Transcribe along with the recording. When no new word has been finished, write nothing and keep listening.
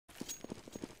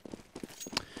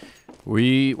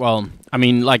Well, I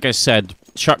mean, like I said,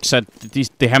 Chuck said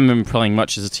they haven't been playing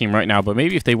much as a team right now, but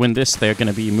maybe if they win this, they're going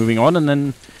to be moving on, and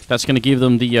then that's going to give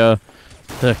them the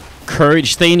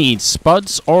courage they need.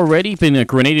 Spud's already been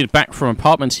grenaded back from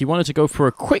apartments. He wanted to go for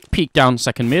a quick peek down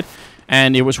second mid,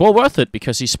 and it was well worth it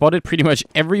because he spotted pretty much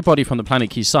everybody from the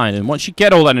PlanetKey side, and once you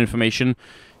get all that information,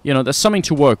 you know, there's something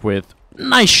to work with.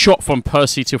 Nice shot from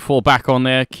Percy to fall back on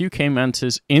there. QK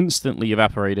Mantis instantly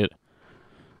evaporated.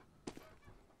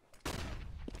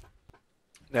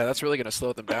 Yeah, that's really going to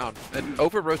slow them down. And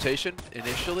over-rotation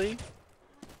initially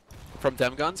from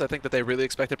DEMGUNZ, I think that they really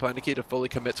expected PlanetKey to fully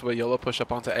commit to a YOLO push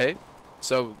up onto A.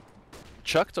 So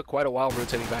Chuck took quite a while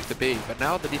rotating back to B, but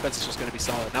now the defense is just going to be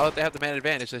solid. Now that they have the man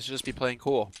advantage, they should just be playing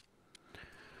cool.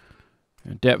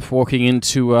 Depth walking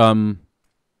into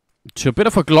to a bit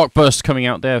of a Glock burst coming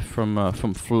out there from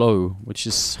Flo, which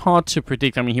is hard to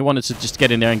predict. I mean, he wanted to just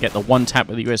get in there and get the one tap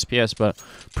with the USPS, but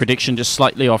prediction just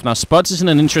slightly off. Now, Spuds is in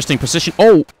an interesting position.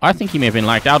 Oh, I think he may have been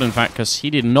lagged out, in fact, because he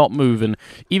did not move, and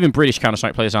even British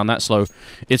Counter-Strike players aren't that slow.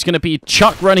 It's going to be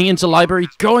Chuck running into Library,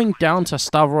 going down to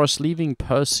Stavros, leaving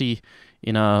Percy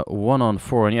in a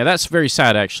 1-on-4. And yeah, that's very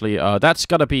sad, actually. That's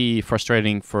got to be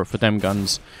frustrating for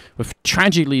DEMGUNZ. With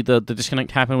tragically, the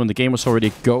disconnect happened when the game was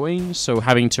already going, so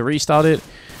having to restart it,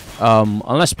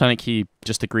 unless PlanetKey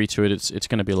just agree to it, it's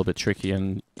going to be a little bit tricky,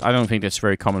 and I don't think that's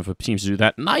very common for teams to do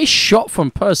that. Nice shot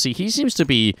from Percy. He seems to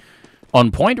be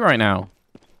on point right now.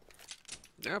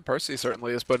 Yeah, Percy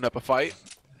certainly is putting up a fight.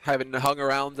 Having hung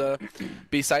around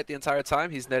B site the entire time,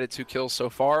 he's netted 2 kills so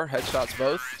far, headshots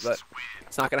both, but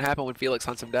it's not going to happen when Felix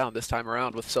hunts him down this time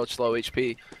around with such low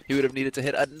HP. He would have needed to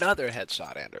hit another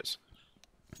headshot, Anders.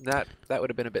 That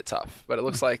would have been a bit tough, but it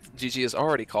looks like GG is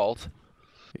already called.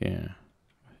 Yeah,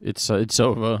 it's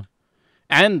over,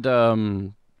 and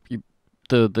the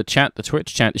chat, the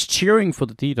Twitch chat, is cheering for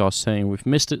the DDoS, saying we've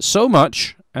missed it so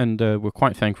much, and we're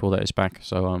quite thankful that it's back.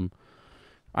 So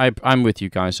I'm with you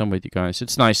guys. I'm with you guys.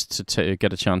 It's nice to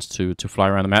get a chance to fly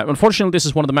around the map. Unfortunately, this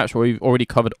is one of the maps where we've already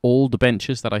covered all the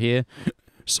benches that are here,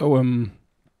 so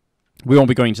we won't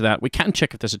be going to that. We can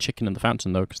check if there's a chicken in the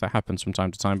fountain though, because that happens from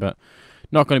time to time, but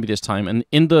not going to be this time. And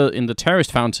in the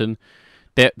terrorist fountain,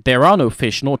 there are no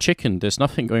fish nor chicken. There's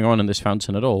nothing going on in this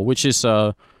fountain at all, which is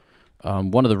one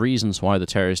of the reasons why the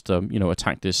terrorists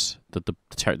attacked the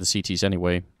CTs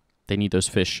anyway. They need those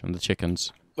fish and the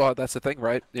chickens. Well, that's the thing,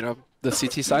 right? You know, the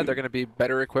CT side, they're going to be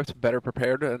better equipped, better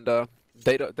prepared, and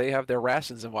they have their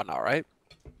rations and whatnot, right?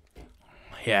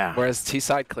 Yeah. Whereas T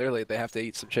side, clearly, they have to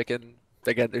eat some chicken.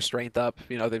 They get their strength up.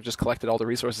 You know, they've just collected all the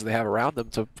resources they have around them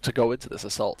to go into this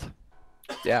assault.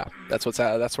 Yeah, that's what's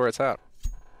at. That's where it's at.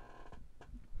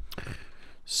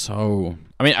 So,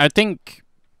 I mean, I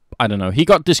don't know. He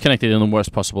got disconnected in the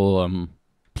worst possible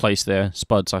place there.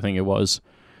 Spuds, I think it was.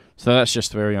 So that's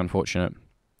just very unfortunate.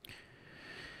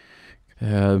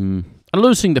 And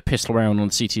losing the pistol round on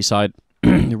the CT side,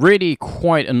 really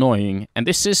quite annoying. And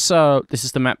this is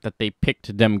the map that they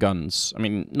picked DEMGUNZ. I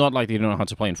mean, not like they don't know how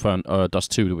to play in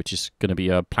Dust 2, which is going to be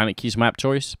a PlanetKey's map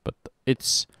choice, but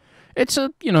it's a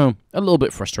little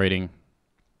bit frustrating.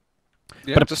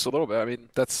 Yeah, but just a little bit. I mean,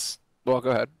 that's... Well,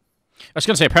 go ahead. I was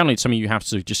going to say, apparently it's something you have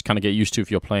to just kind of get used to if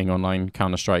you're playing online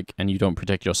Counter-Strike and you don't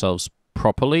protect yourselves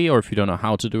properly, or if you don't know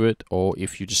how to do it, or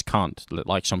if you just can't.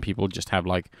 Like, some people just have,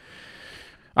 like...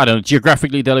 I don't know,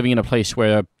 geographically they're living in a place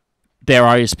where their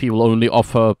ISP will only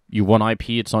offer you one IP.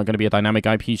 It's not going to be a dynamic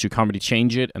IP, so you can't really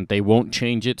change it, and they won't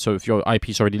change it. So if your IP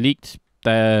is already leaked,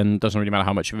 then it doesn't really matter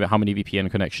how many VPN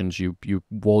connections you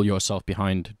wall yourself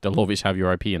behind. They'll always have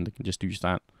your IP, and they can just use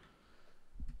that.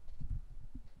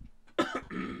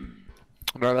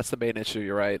 No, that's the main issue.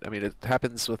 You're right. I mean, it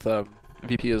happens with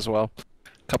VP as well.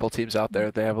 A couple teams out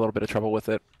there, they have a little bit of trouble with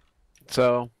it.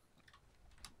 So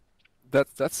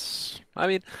that's. I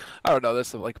mean, I don't know.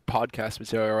 That's like podcast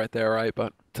material right there, right?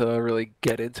 But to really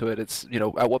get into it, it's, you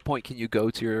know, at what point can you go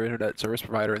to your internet service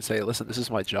provider and say, listen, this is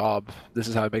my job. This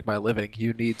is how I make my living.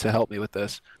 You need to help me with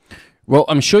this. Well,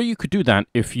 I'm sure you could do that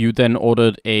if you then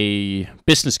ordered a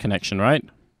business connection, right?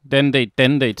 Then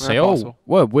they'd say, oh,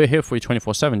 well, we're here for you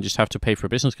 24/7. Just have to pay for a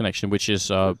business connection, which is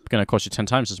going to cost you 10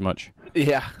 times as much.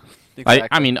 Yeah, exactly.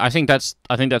 I mean, I think that's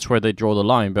where they draw the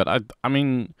line. But I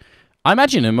mean, I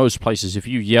imagine in most places, if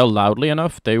you yell loudly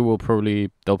enough, they'll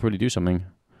probably do something.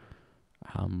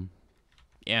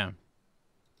 Yeah.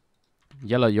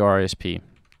 Yell at your ISP.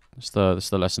 That's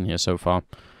the lesson here so far.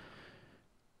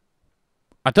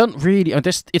 I don't really...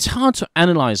 it's hard to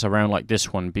analyze around like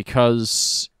this one,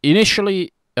 because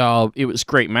initially it was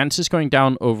great. Mantis going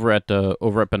down over at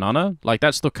Banana. Like,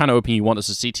 that's the kind of opening you want as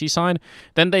a CT side.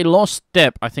 Then they lost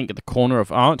depth, I think, at the corner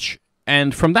of Arch.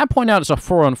 And from that point out, it's a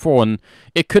 4-on-4, and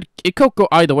it could go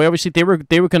either way. Obviously, they were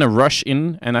going to rush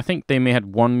in, and I think they may have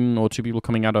 1 or 2 people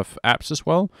coming out of apps as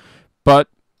well. But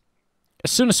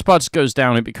as soon as Spuds goes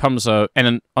down, it becomes an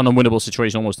unwinnable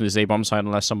situation almost in this A-bomb side,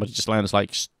 unless somebody just lands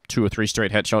like 2 or 3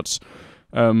 straight headshots.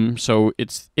 So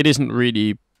it isn't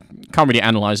really, can't really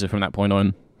analyze it from that point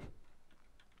on.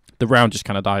 The round just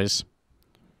kind of dies.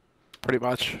 Pretty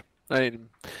much. I mean,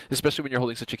 especially when you're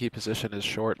holding such a key position as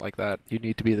short like that, you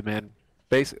need to be the man.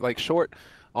 Like short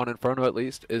on Inferno at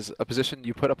least is a position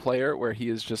you put a player where he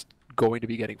is just going to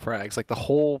be getting frags. Like the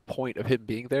whole point of him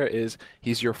being there is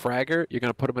he's your fragger. You're going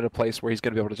to put him in a place where he's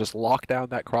going to be able to just lock down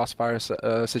that crossfire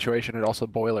situation and also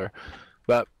boiler.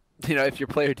 But you know, if your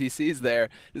player DC's there,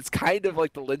 it's kind of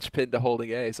like the linchpin to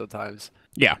holding A sometimes.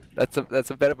 Yeah, that's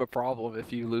a bit of a problem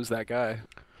if you lose that guy.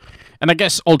 And I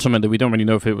guess ultimately we don't really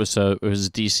know if it was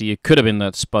DC. It could have been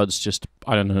that Spuds just,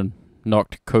 I don't know,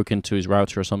 knocked coke into his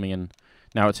router or something, and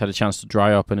now it's had a chance to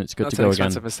dry up and it's good to go again. That's an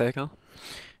expensive mistake, huh?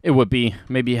 It would be.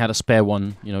 Maybe he had a spare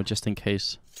one, you know, just in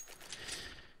case.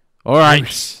 All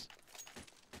right.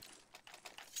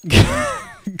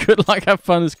 Good luck, have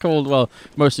fun is called. Well,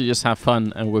 mostly just have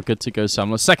fun, and we're good to go,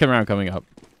 Semmler. Second round coming up.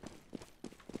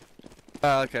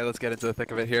 Okay, let's get into the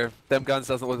thick of it here. DEMGUNZ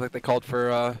doesn't look like they called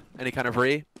for any kind of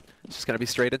re. It's just going to be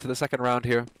straight into the second round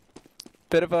here.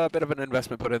 Bit of an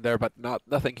investment put in there, but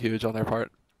nothing huge on their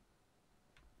part.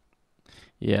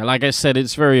 Yeah, like I said,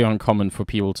 it's very uncommon for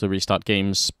people to restart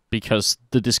games because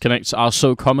the disconnects are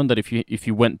so common that if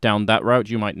you went down that route,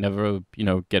 you might never, you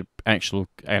know, get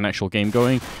an actual game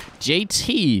going.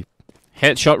 JT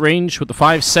headshot range with the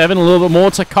 5-7, a little bit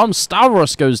more to come.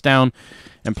 Stavros goes down.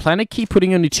 And PlanetKey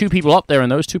putting only 2 people up there,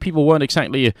 and those 2 people weren't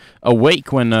exactly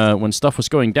awake when stuff was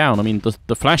going down. I mean,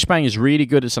 the flashbang is really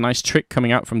good. It's a nice trick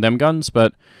coming out from DEMGUNZ,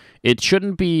 but it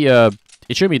shouldn't be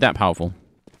that powerful.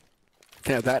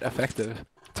 Yeah, that effective.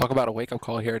 Talk about a wake-up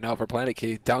call here now for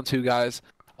PlanetKey. Down 2 guys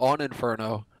on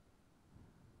Inferno.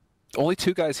 Only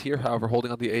 2 guys here, however,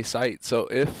 holding on the A site. So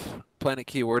if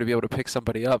PlanetKey were to be able to pick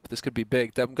somebody up, this could be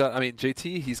big.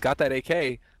 JT, he's got that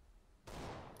AK.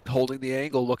 Holding the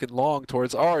angle, looking long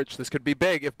towards Arch. This could be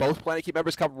big. If both PlanetKey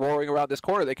members come roaring around this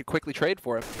corner, they could quickly trade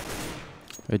for him.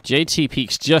 JT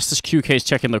peeks just as QK's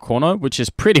checking the corner, which is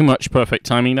pretty much perfect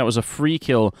timing. That was a free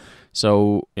kill.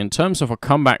 So in terms of a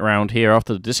comeback round here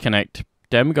after the disconnect,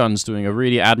 DEMGUNZ doing a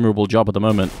really admirable job at the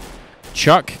moment.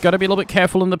 Chuck, got to be a little bit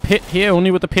careful in the pit here,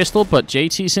 only with the pistol, but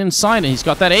JT's inside, and he's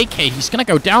got that AK. He's going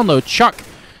to go down, though. Chuck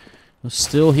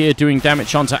still here doing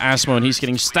damage onto Asmo, and he's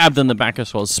getting stabbed in the back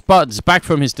as well. Spuds back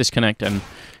from his disconnect and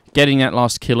getting that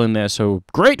last kill in there. So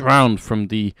great round from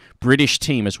the British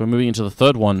team as we're moving into the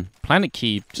third one.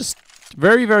 PlanetKey just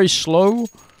very, very slow,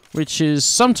 which is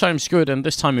sometimes good, and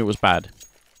this time it was bad.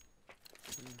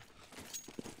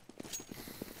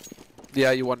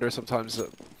 Yeah, you wonder sometimes.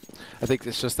 I think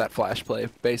it's just that flash play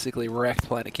basically wrecked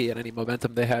PlanetKey and any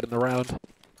momentum they had in the round.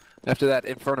 After that,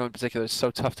 Inferno in particular is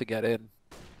so tough to get in.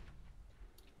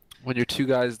 When you're 2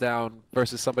 guys down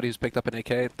versus somebody who's picked up an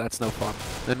AK, that's no fun.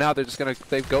 And now they're just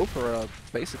they go for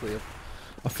basically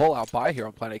a full-out buy here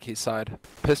on PlanetKey's side.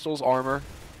 Pistols, armor,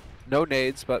 no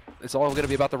nades, but it's all going to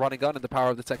be about the running gun and the power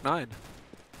of the Tech 9.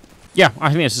 Yeah, I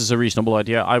think this is a reasonable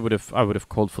idea. I would have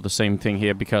called for the same thing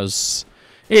here because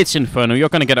it's Inferno. You're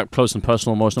going to get up close and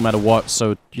personal almost no matter what.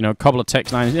 So, you know, a couple of Tech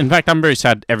 9s. In fact, I'm very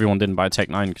sad everyone didn't buy a Tech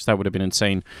 9 because that would have been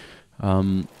insane.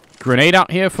 Grenade out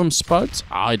here from Spuds.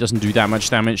 It doesn't do that much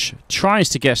damage. Tries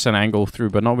to guess an angle through,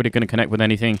 but not really going to connect with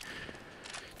anything.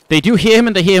 They do hear him,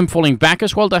 and they hear him falling back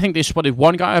as well. I think they spotted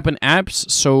 1 guy up in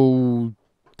abs, so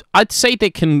I'd say they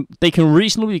can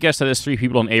reasonably guess that there's 3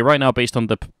 people on A right now based on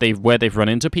where they've run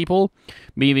into people.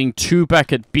 Leaving 2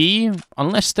 back at B,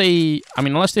 unless they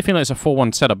feel like it's a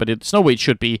 4-1 setup, but it's no way it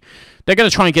should be. They're going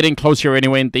to try and get in close here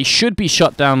anyway, and they should be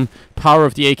shut down. Power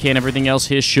of the AK and everything else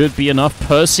here should be enough.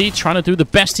 Percy trying to do the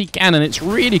best he can, and it's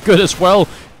really good as well.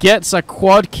 Gets a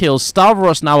quad kill.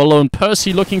 Stavros now alone.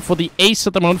 Percy looking for the ace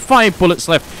at the moment. 5 bullets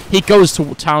left. He goes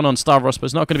to town on Stavros, but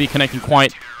it's not going to be connecting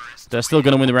quite. They're still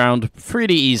going to win the round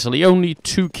pretty easily. Only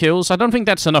 2 kills. I don't think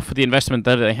that's enough for the investment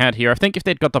that they had here. I think if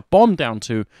they'd got the bomb down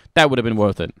to, that would have been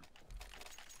worth it.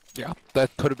 Yeah,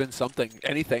 that could have been something.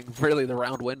 Anything. Really, the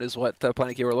round win is what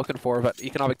PlanetKey were looking for, but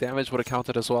economic damage would have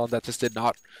counted as well, and that just did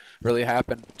not really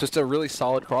happen. Just a really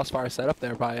solid crossfire setup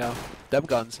there by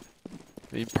DEMGUNZ.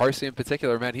 I mean, Parsi in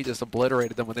particular, man, he just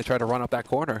obliterated them when they tried to run up that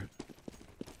corner.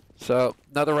 So,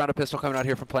 another round of pistol coming out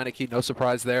here from PlanetKey. No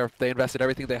surprise there. They invested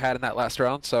everything they had in that last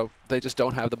round, so they just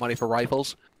don't have the money for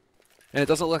rifles. And it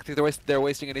doesn't look like they're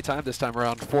wasting any time this time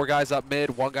around. 4 guys up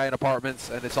mid, 1 guy in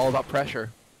apartments, and it's all about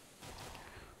pressure.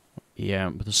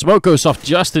 Yeah, but the smoke goes off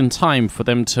just in time for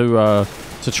them to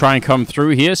try and come through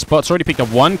here. Spot's already picked up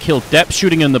one kill. Depp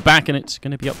shooting in the back, and it's going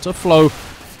to be up to Flo.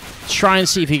 Try and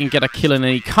see if he can get a kill, and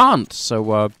he can't.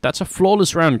 So that's a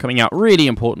flawless round coming out. Really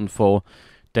important for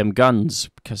DEMGUNZ,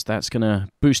 because that's going to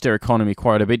boost their economy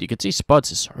quite a bit. You can see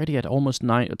Spuds is already at almost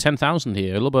 10,000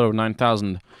 here, a little bit over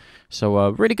 9,000. So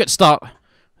really good start.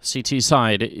 CT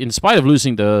side, in spite of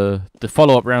losing the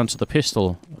follow-up round to the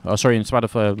pistol, sorry, in spite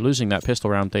of losing that pistol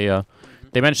round, they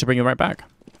managed to bring it right back.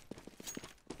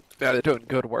 Yeah, they're doing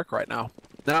good work right now.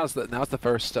 Now's the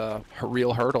first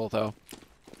real hurdle, though.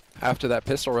 After that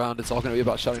pistol round, it's all going to be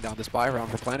about shutting down this buy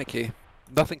round for PlanetKey.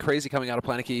 Nothing crazy coming out of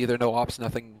PlanetKey either. No ops,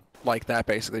 nothing like that.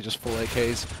 Basically, just full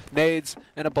AKs, nades,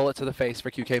 and a bullet to the face for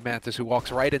QK Mantis, who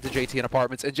walks right into JT in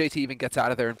apartments, and JT even gets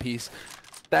out of there in peace.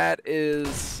 That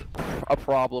is a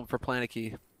problem for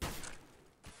PlanetKey.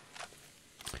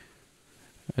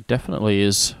 It definitely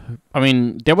is. I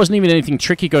mean, there wasn't even anything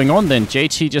tricky going on then.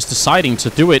 JT just deciding to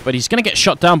do it, but he's going to get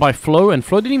shot down by Flo, and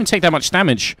Flo didn't even take that much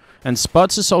damage. And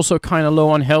Spuds is also kind of low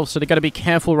on health, so they got to be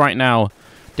careful right now,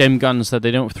 DEMGUNZ, that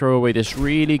they don't throw away this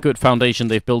really good foundation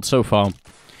they've built so far.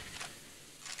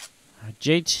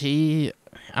 JT...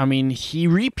 I mean, he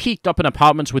re-peeked up in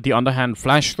apartments with the underhand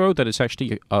flash throw. That is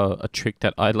actually a trick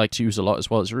that I'd like to use a lot as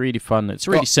well. It's really fun. It's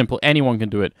really simple. Anyone can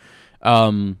do it.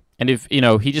 And if, you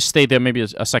know, he just stayed there maybe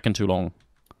a second too long.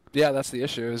 Yeah, that's the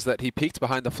issue, is that he peeked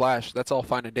behind the flash. That's all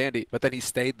fine and dandy, but then he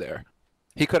stayed there.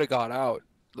 He could have got out.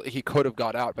 He could have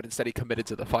got out, but instead he committed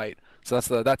to the fight. So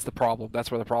that's the problem. That's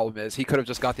where the problem is. He could have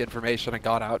just got the information and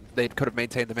got out. They could have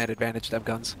maintained the man advantage,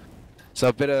 DEMGUNZ. So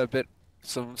a bit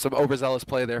some overzealous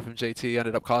play there from JT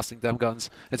ended up costing DEMGUNZ.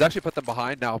 It's actually put them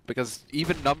behind now, because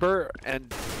even number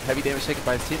and heavy damage taken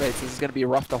by his teammates, this is going to be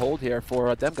rough to hold here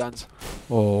for DEMGUNZ.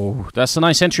 Oh, that's a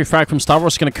nice entry frag from Star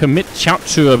Wars. Going to commit Chout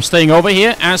to staying over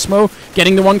here. Asmo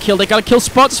getting the one kill. They got to kill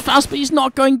Spots fast, but he's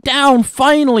not going down.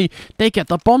 Finally, they get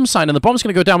the bomb sign, and the bomb's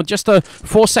going to go down with just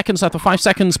 4 seconds after 5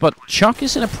 seconds, but Chuck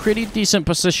is in a pretty decent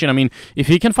position. I mean, if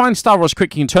he can find Star Wars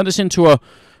quick, he can turn this into a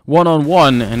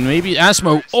one-on-one, and maybe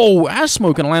Asmo... Oh,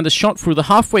 Asmo gonna land a shot through the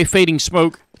halfway fading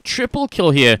smoke. Triple kill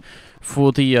here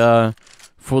for the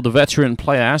veteran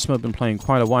player. Asmo been playing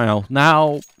quite a while.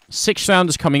 Now, 6th round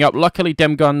is coming up. Luckily,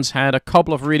 DEMGUNZ had a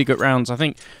couple of really good rounds. I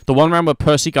think the one round where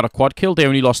Percy got a quad kill, they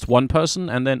only lost one person,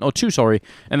 and then... Oh, two, sorry.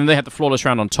 And then they had the flawless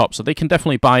round on top, so they can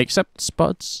definitely buy, except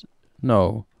Spuds.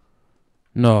 No.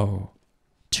 No.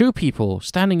 2 people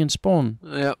standing in spawn.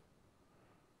 Yep.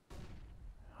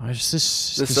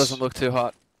 This doesn't look too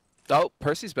hot. Oh,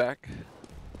 Percy's back.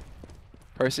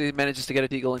 Percy manages to get a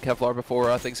deagle in Kevlar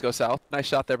before things go south. Nice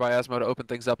shot there by Asmo to open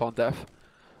things up on def.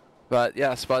 But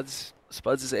yeah, Spuds is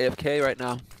AFK right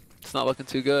now. It's not looking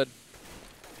too good.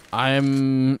 I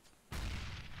don't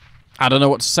know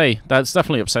what to say. That's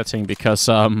definitely upsetting because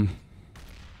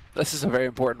this is a very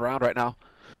important round right now.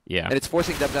 Yeah. And it's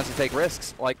forcing DEMGUNZ to take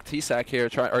risks, like T-Sac here,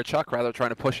 or Chuck rather, trying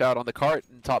to push out on the cart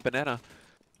and top banana.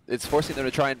 It's forcing them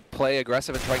to try and play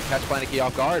aggressive and try and catch PlanetKey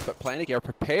off guard, but PlanetKey are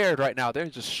prepared right now. They're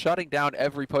just shutting down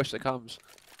every push that comes.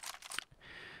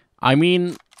 I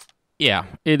mean, yeah,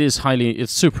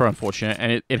 it's super unfortunate,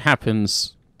 and it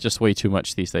happens just way too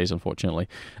much these days, unfortunately.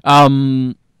 I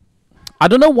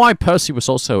don't know why Percy was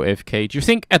also AFK. Do you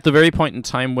think at the very point in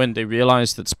time when they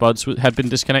realized that Spuds had been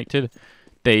disconnected,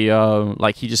 they,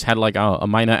 he just had, like, a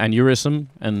minor aneurysm,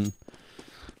 and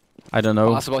I don't know.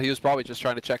 Possible. He was probably just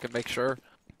trying to check and make sure,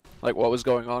 like, what was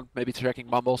going on. Maybe checking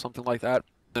Mumble, something like that.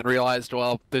 And realized,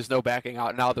 well, there's no backing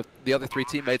out. Now the other 3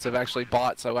 teammates have actually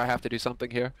bought, so I have to do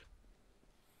something here.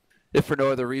 If for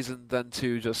no other reason than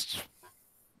to just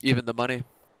even the money.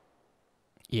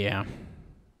 Yeah.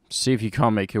 See if you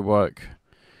can't make it work.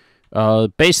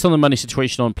 Based on the money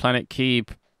situation on PlanetKey,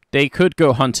 they could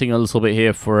go hunting a little bit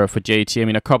here for JT. I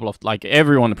mean, a couple of, like,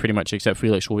 everyone pretty much except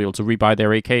Felix will be able to rebuy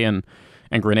their AK and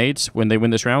grenades when they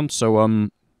win this round. So,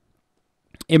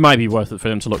 it might be worth it for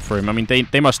them to look for him. I mean,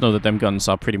 they must know that DEMGUNZ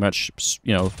are pretty much,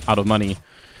 you know, out of money.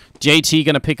 JT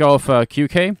gonna pick off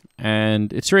QK,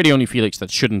 and it's really only Felix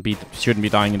that shouldn't be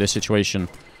dying in this situation.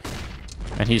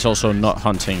 And he's also not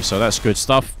hunting, so that's good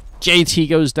stuff. JT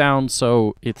goes down,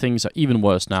 so things are even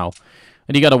worse now.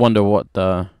 And you gotta wonder what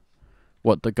the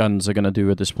guns are gonna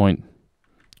do at this point.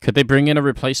 Could they bring in a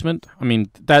replacement? I mean,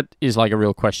 that is like a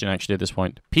real question actually at this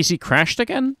point. PC crashed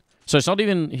again? So he's not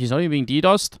even being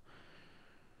DDoSed?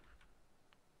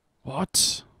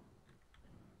 What?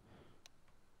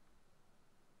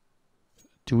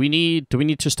 Do we need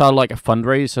to start like a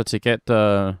fundraiser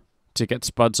to get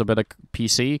Spuds a better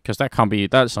PC? Because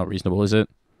that's not reasonable, is it?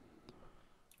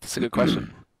 That's a good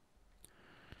question.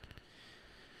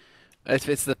 If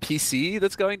it's the PC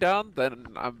that's going down, then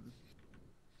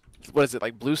What is it,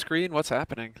 like blue screen? What's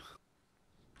happening?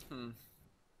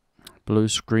 Blue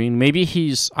screen. Maybe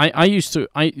he's. I used to.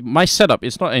 My setup.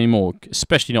 It's not anymore,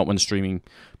 especially not when streaming.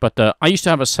 But I used to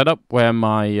have a setup where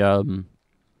my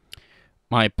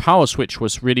my power switch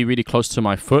was really, really close to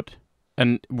my foot.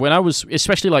 And when I was,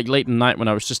 especially like late at night, when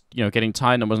I was just getting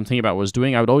tired and I wasn't thinking about what I was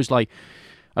doing, I'd always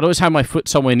have my foot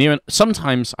somewhere near. And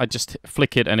sometimes I'd just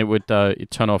flick it and it would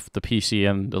it'd turn off the PC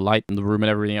and the light in the room and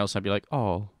everything else. I'd be like,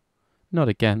 oh, not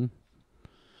again.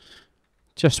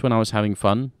 Just when I was having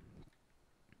fun.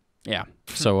 Yeah.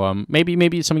 So maybe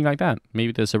it's something like that.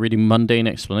 Maybe there's a really mundane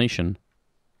explanation.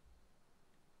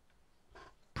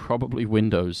 Probably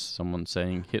Windows. Someone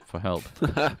saying hit for help.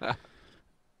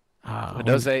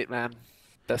 Windows 8, man,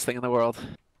 best thing in the world.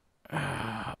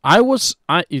 I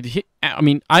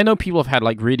mean, I know people have had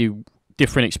like really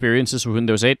different experiences with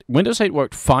Windows 8. Windows 8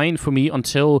 worked fine for me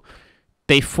until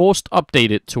they forced update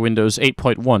it to Windows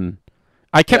 8.1.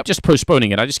 I kept just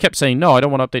postponing it. I just kept saying, no, I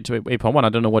don't want to update to 8.1. I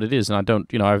don't know what it is, and I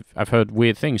don't, I've heard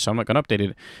weird things, so I'm not going to update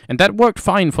it. And that worked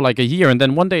fine for like a year, and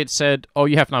then one day it said, oh,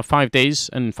 you have now 5 days,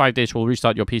 and 5 days will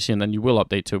restart your PC, and then you will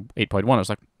update to 8.1. I was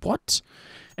like, what?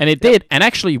 And it did, and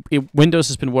actually, Windows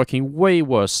has been working way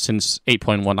worse since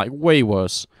 8.1, like way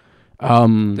worse.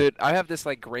 Dude, I have this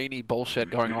like grainy bullshit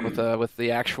going on with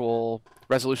the actual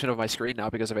resolution of my screen now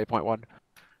because of 8.1.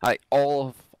 Like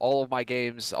all of my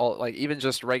games, like even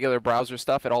just regular browser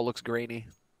stuff, it all looks grainy,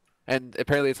 and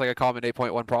apparently it's like a common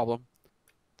 8.1 problem.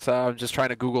 So I'm just trying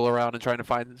to Google around and trying to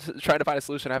find a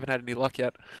solution. I haven't had any luck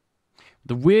yet.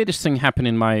 The weirdest thing happened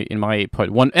in my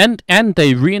 8.1, and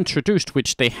they reintroduced,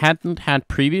 which they hadn't had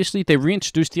previously. They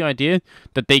reintroduced the idea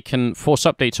that they can force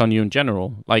updates on you in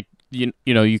general. Like you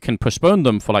can postpone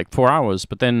them for like 4 hours,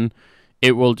 but then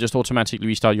it will just automatically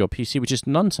restart your PC, which is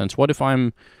nonsense. What if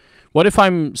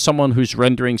I'm someone who's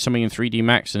rendering something in 3D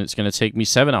Max and it's going to take me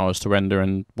 7 hours to render,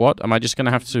 and what am I just going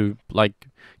to have to like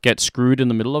get screwed in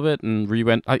the middle of it and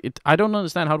re-render? I don't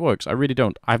understand how it works. I really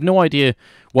don't. I have no idea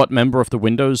what member of the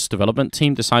Windows development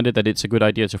team decided that it's a good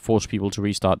idea to force people to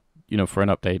restart, for an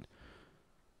update.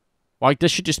 Like, there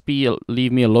should just be a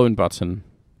leave me alone button.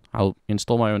 I'll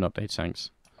install my own updates, thanks.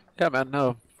 Yeah, man,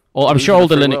 no. Well, I'm sure all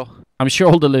the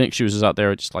Linux users out there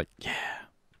are just like, yeah.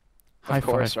 Of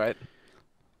course, right?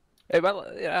 Hey,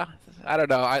 but yeah, I don't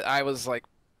know. I was like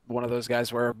one of those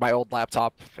guys where my old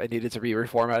laptop, I needed to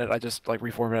reformat it. I just like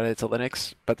reformatted it to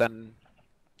Linux, but then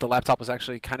the laptop was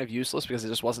actually kind of useless because it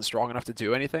just wasn't strong enough to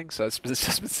do anything. So it's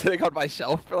just been sitting on my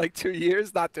shelf for like 2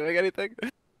 years, not doing anything.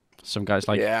 Some guys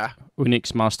like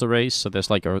Unix Master Race, so there's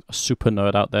like a super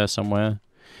nerd out there somewhere.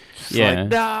 Yeah. Like,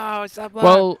 no, it's not.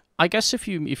 Well, I guess if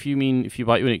you buy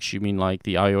Unix, you mean like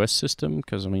the iOS system,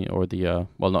 because I mean, or the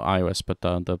well, not iOS, but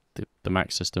the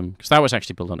Mac system, because that was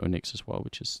actually built on Unix as well,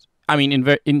 which is, I mean,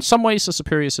 in some ways a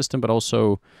superior system, but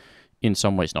also in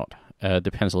some ways not.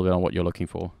 Depends a little bit on what you're looking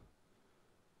for.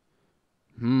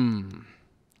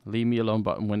 Leave me alone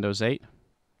button Windows 8.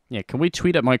 Yeah, can we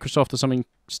tweet at Microsoft or something?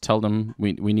 Just tell them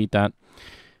we need that.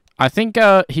 I think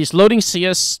he's loading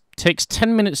CS. Takes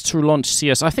 10 minutes to launch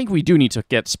CS. I think we do need to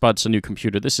get Spuds a new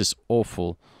computer. This is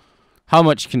awful. How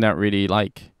much can that really,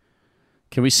 like...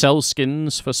 Can we sell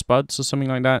skins for Spuds or something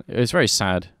like that? It's very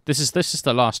sad. This is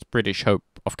the last British hope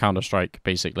of Counter-Strike,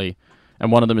 basically.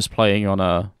 And one of them is playing on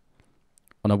a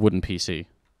wooden PC.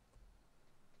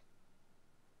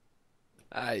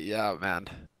 Yeah, man.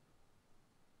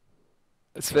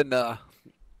 It's been, Well,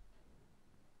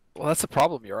 that's the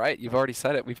problem. You're right. You've already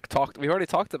said it. We've already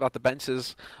talked about the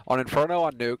benches on Inferno,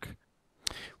 on Nuke.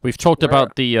 We've talked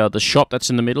about the shop that's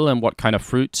in the middle and what kind of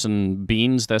fruits and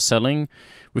beans they're selling.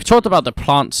 We've talked about the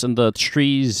plants and the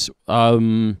trees.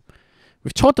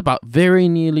 We've talked about very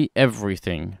nearly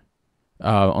everything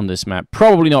on this map.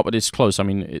 Probably not, but it's close. I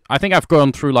mean, I think I've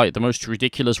gone through like the most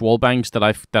ridiculous wall bangs that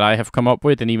I have come up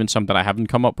with, and even some that I haven't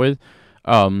come up with.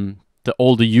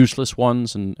 All the useless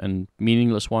ones and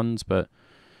meaningless ones, but.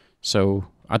 So,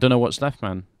 I don't know what's left,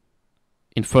 man.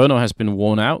 Inferno has been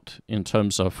worn out in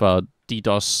terms of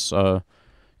DDoS,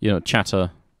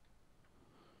 chatter.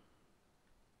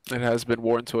 It has been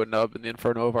worn to a nub in the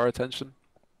Inferno of our attention.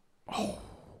 Oh,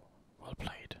 well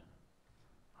played.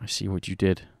 I see what you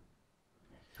did.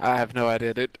 I have no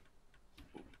idea, dude.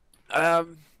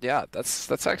 Yeah,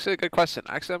 that's actually a good question.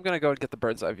 Actually, I'm gonna go and get the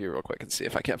bird's eye view real quick and see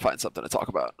if I can't find something to talk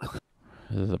about.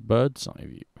 The bird's eye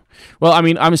view. Well, I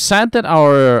mean, I'm sad that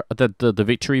the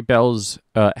victory bells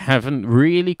haven't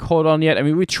really caught on yet. I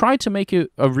mean, we tried to make it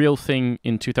a real thing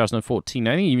in 2014.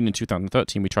 I think even in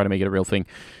 2013 we tried to make it a real thing.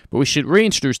 But we should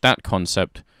reintroduce that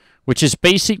concept, which is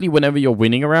basically whenever you're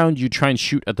winning a round, you try and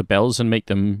shoot at the bells and make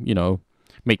them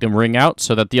ring out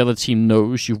so that the other team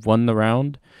knows you've won the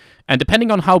round. And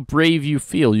depending on how brave you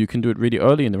feel, you can do it really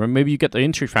early in the round. Maybe you get the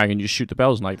entry frag and you shoot the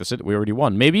bells and like, that's it, we already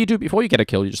won. Maybe you do it before you get a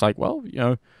kill. You're just like, well, you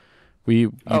know,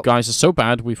 you guys are so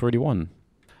bad, we've already won.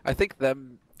 I think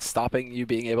them stopping you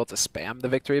being able to spam the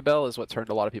victory bell is what turned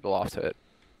a lot of people off to it.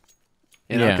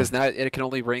 You know, because now it can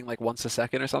only ring like once a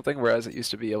second or something, whereas it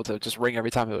used to be able to just ring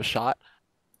every time it was shot.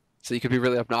 So you could be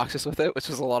really obnoxious with it, which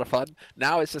was a lot of fun.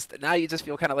 Now it's just, now you just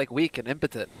feel kind of like weak and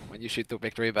impotent when you shoot the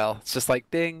victory bell. It's just like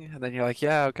ding, and then you're like,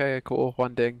 yeah, okay, cool,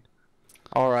 one ding.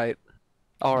 All right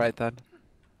then.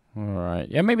 All right,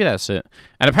 yeah, maybe that's it.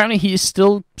 And apparently he's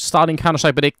still starting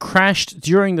Counter-Strike, but it crashed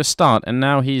during the start, and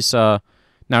now he's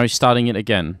starting it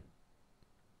again.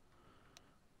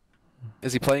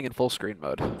 Is he playing in full screen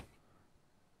mode?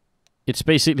 It's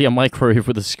basically a microwave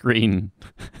with a screen.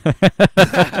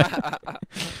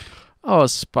 Oh,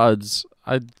 Spuds.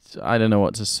 I don't know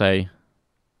what to say.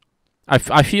 I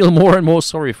feel more and more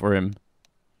sorry for him.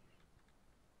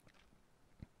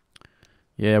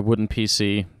 Yeah, wooden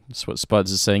PC. That's what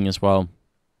Spuds is saying as well.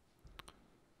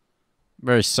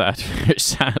 Very sad. Very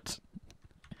sad.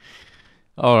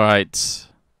 Alright.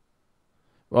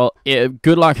 Well, yeah,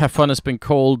 good luck, have fun has been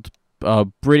called.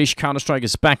 British Counter-Strike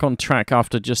is back on track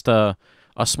after just a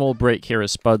small break here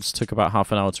as Spuds took about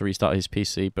half an hour to restart his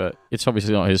PC, but it's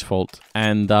obviously not his fault.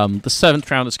 And the 7th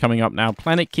round is coming up now.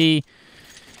 PlanetKey,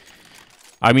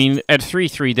 I mean, at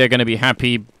 3-3, they're going to be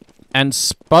happy. And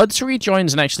Spuds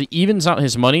rejoins and actually evens out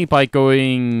his money by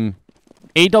going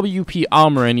AWP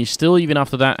armor, and he still, even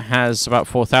after that, has about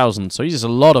 4,000. So he has a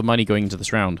lot of money going into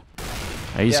this round.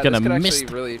 He's going to miss...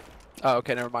 Really... Oh,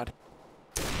 okay, never mind.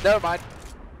 Never mind.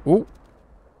 Ooh.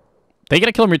 They get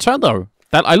a kill in return, though.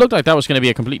 I looked like that was going to be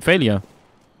a complete failure.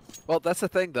 Well, that's the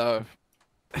thing, though.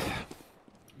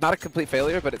 Not a complete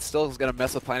failure, but it still is going to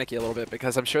mess with PlanetKey a little bit,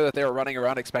 because I'm sure that they were running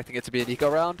around expecting it to be an eco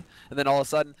round, and then all of a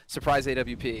sudden, surprise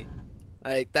AWP.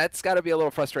 Like, that's got to be a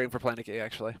little frustrating for PlanetKey,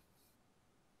 actually.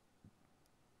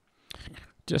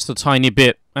 Just a tiny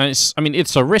bit. And I mean,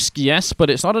 it's a risk, yes, but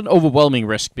it's not an overwhelming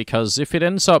risk, because if it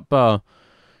ends up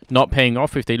not paying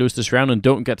off, if they lose this round and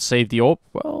don't get to save the AWP,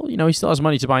 well, you know, he still has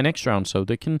money to buy next round, so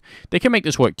they can make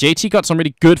this work. JT got some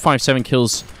really good 5-7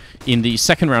 kills in the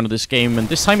second round of this game, and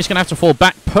this time he's going to have to fall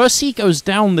back. Percy goes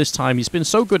down this time. He's been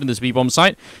so good in this B-bomb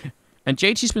site, and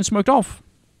JT's been smoked off.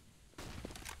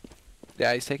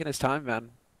 Yeah, he's taking his time,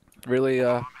 man. Really,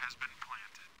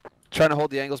 trying to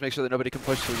hold the angles, make sure that nobody can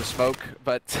push through the smoke,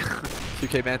 but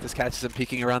UK Mantis catches him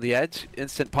peeking around the edge.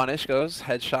 Instant punish goes,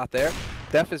 headshot there.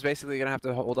 Def is basically going to have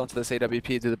to hold on to this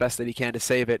AWP, do the best that he can to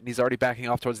save it, and he's already backing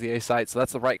off towards the A site, so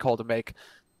that's the right call to make.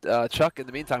 Chuck, in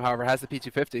the meantime, however, has the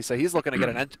P250, so he's looking to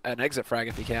get an exit frag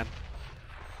if he can.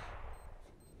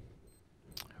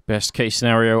 Best case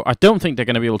scenario. I don't think they're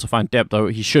going to be able to find Deb, though.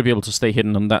 He should be able to stay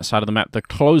hidden on that side of the map. The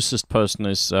closest person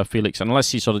is Felix,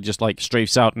 unless he sort of just like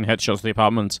strafes out and headshots the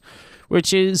apartment,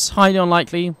 which is highly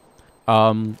unlikely.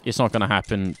 It's not going to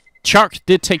happen. Chuck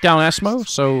did take down Asmo,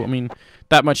 so, I mean,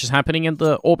 that much is happening, and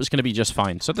the AWP is going to be just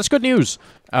fine. So that's good news.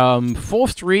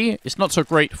 4-3 is not so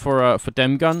great for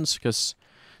DEMGUNZ, because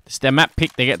it's their map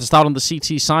pick. They get to start on the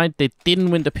CT side. They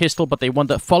didn't win the pistol, but they won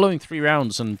the following 3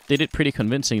 rounds and did it pretty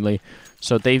convincingly.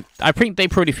 So I think they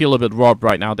probably feel a bit robbed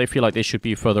right now. They feel like they should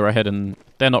be further ahead, and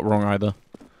they're not wrong either.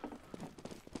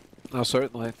 No,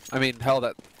 certainly. I mean, hell,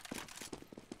 that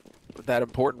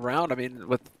important round, I mean,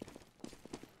 with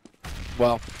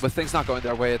things not going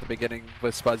their way at the beginning,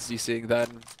 with Spuds DCing, then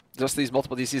just these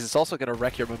multiple DCs, it's also going to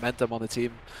wreck your momentum on the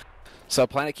team. So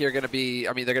PlanetKey are going to be,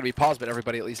 I mean, they're going to be paused, but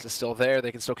everybody at least is still there.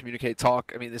 They can still communicate,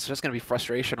 talk. I mean, it's just going to be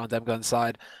frustration on DEMGUNZ's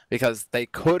side, because they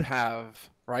could have,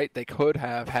 right? They could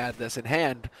have had this in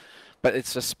hand, but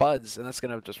it's just Spuds, and that's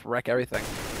going to just wreck everything.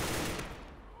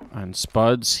 And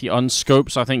Spuds, he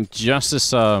unscopes, I think, just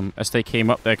as they came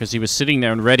up there, because he was sitting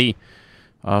there and ready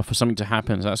for something to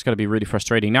happen. So that's going to be really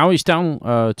frustrating. Now he's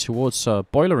down towards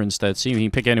Boiler instead. See if he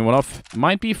can pick anyone off.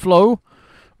 Might be Flo,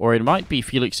 or it might be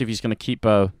Felix if he's going to keep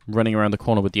running around the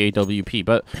corner with the AWP.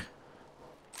 But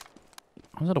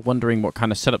I'm sort of wondering what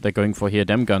kind of setup they're going for here,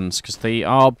 DEMGUNZ, because they're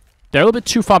a little bit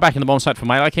too far back in the bomb site for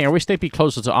my liking. I wish they'd be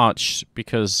closer to Arch,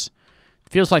 because it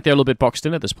feels like they're a little bit boxed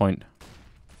in at this point.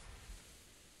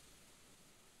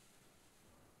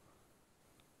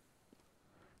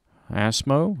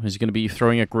 Asmo is going to be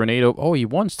throwing a grenade. Oh, he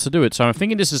wants to do it. So I'm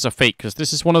thinking this is a fake, because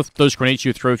this is one of those grenades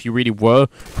you throw if you really were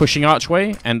pushing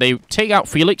Archway. And they take out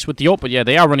Felix with the ult, but yeah,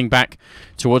 they are running back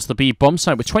towards the B bomb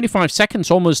site with 25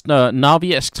 seconds, almost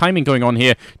Navi-esque timing going on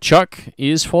here. Chuck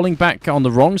is falling back on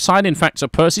the wrong side. In fact, so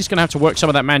Percy's going to have to work some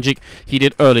of that magic he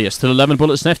did earlier. Still 11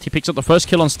 bullets left. He picks up the first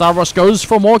kill on Stavros, goes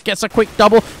for more, gets a quick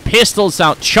double, pistols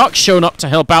out. Chuck shown up to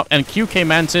help out, and QK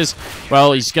Mantis,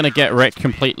 well, he's going to get wrecked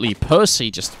completely. Percy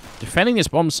just defending this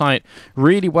bomb site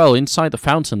really well inside the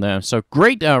fountain there. So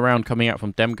great round coming out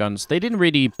from DEMGUNZ. They didn't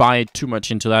really buy too much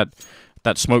into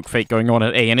that smoke fake going on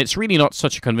at A, and it's really not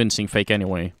such a convincing fake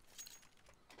anyway.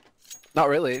 Not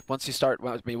really. Once you start,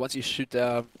 well, I mean, once you shoot,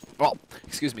 well,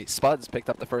 excuse me, Spuds picked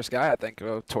up the first guy, I think,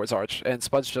 towards Arch, and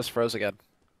Spuds just froze again.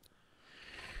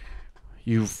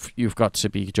 You've got to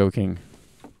be joking.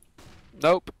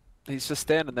 Nope. He's just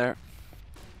standing there.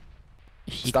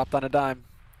 Stopped on a dime.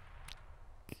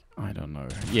 I don't know.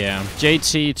 Yeah,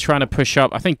 JT trying to push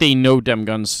up. I think they know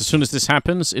DEMGUNZ. As soon as this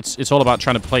happens, it's all about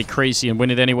trying to play crazy and win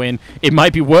it anyway, and it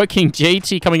might be working.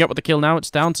 JT coming up with the kill now.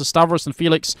 It's down to Stavros and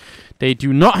Felix. They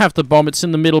do not have the bomb. It's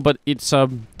in the middle, but it's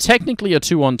technically a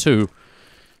 2-on-2.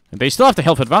 And they still have the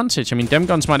health advantage. I mean,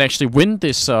 DEMGUNZ might actually win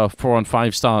this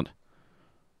 4-on-5 start.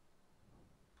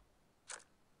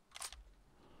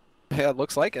 Yeah, it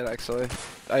looks like it, actually.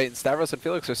 I mean, Stavros and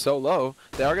Felix are so low,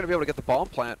 they are going to be able to get the bomb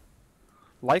plant.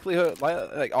 Likelihood,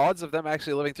 like odds of them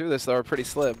actually living through this, though, are pretty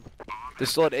slim.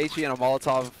 There's still an HE and a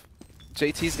Molotov.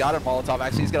 JT's got a Molotov,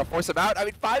 actually. He's going to force him out. I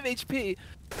mean, 5 HP.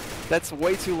 That's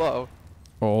way too low.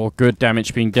 Oh, good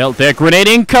damage being dealt there. Grenade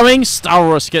incoming.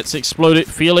 Stavros gets exploded.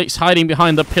 Felix hiding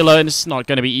behind the pillar, and it's not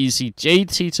going to be easy.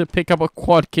 JT to pick up a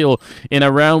quad kill in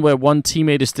a round where one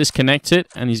teammate is disconnected,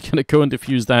 and he's going to go and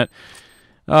defuse that.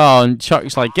 Oh, and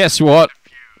Chuck's like, guess what?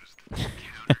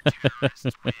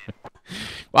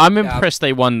 Well, I'm impressed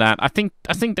they won that. I think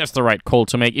that's the right call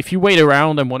to make. If you wait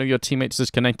around and one of your teammates is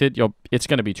disconnected, it's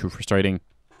going to be too frustrating.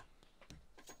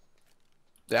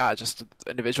 Yeah, just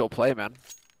individual play, man.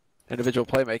 Individual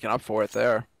play making up for it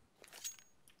there.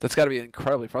 That's got to be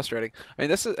incredibly frustrating. I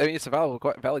mean, it's a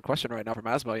valid question right now from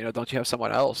Asmo. You know, don't you have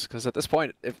someone else? Because at this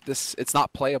point, it's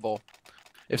not playable.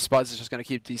 If Spuds is just going to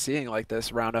keep DCing like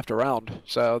this round after round,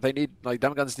 so they need, like,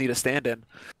 DEMGUNZ need a stand-in,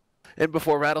 and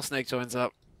before Rattlesnake joins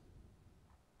up.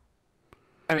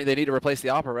 I mean, they need to replace the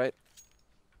Opera, right?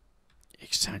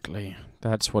 Exactly.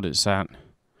 That's what it's at.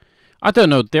 I don't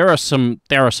know. There are some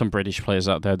British players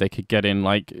out there they could get in.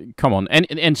 Like, come on,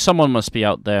 and someone must be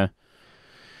out there.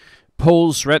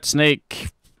 Poles, Red Snake,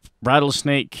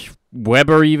 Rattlesnake,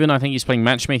 Weber. Even I think he's playing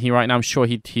matchmaking right now. I'm sure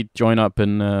he'd join up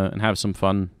and have some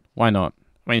fun. Why not?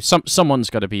 I mean, someone's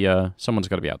got to be out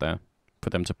there for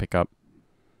them to pick up.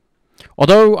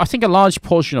 Although I think a large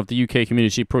portion of the UK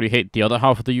community probably hate the other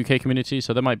half of the UK community,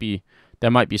 so there might be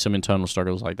some internal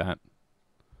struggles like that.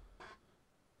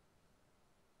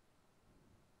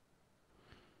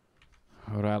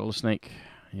 Rattlesnake,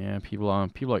 yeah, people are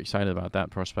excited about that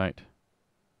prospect.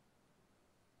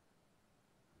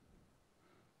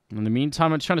 In the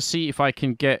meantime, I'm trying to see if I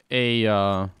can get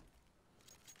a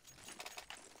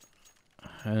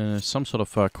some sort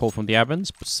of call from the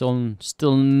admins, but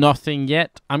still nothing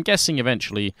yet. I'm guessing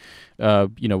eventually,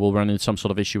 you know, we'll run into some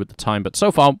sort of issue with the time. But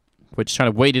so far, we're just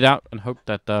trying to wait it out and hope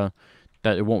that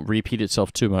that it won't repeat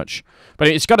itself too much. But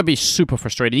it's got to be super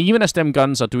frustrating. Even as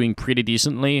DEMGUNZ are doing pretty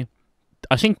decently,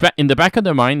 I think in the back of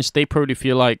their minds, they probably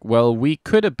feel like, well, we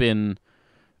could have been,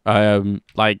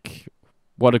 like,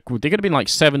 they could have been like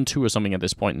 7-2 or something at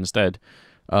this point instead.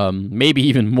 Maybe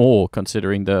even more,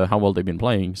 considering how well they've been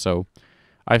playing. So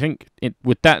I think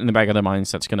with that in the back of their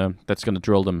minds, that's gonna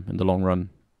drill them in the long run.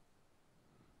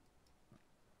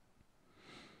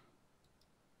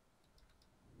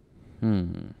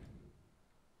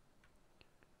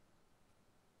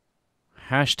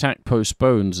 Hashtag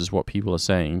postpones is what people are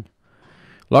saying.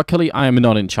 Luckily, I am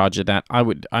not in charge of that. I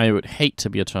would hate to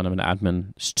be a tournament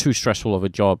admin. It's too stressful of a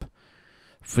job.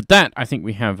 For that, I think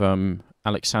we have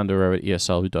Alexander at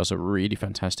ESL, who does a really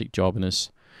fantastic job and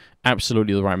is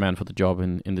absolutely the right man for the job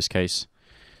in this case.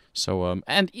 So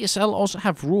and ESL also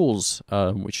have rules,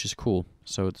 which is cool.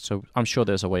 So I'm sure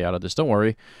there's a way out of this. Don't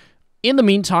worry. In the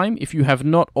meantime, if you have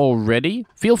not already,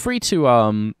 feel free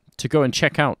to to go and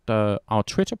check out our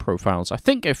Twitter profiles. I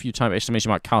think if you type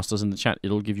 !casters in the chat,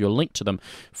 it'll give you a link to them.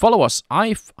 Follow us.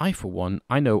 I for one,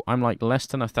 I know I'm like less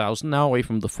than 1,000 now away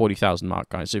from the 40,000 mark,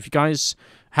 guys. So if you guys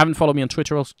haven't followed me on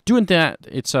Twitter, else doing that.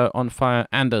 It's On Fire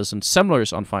Anders, and Semmler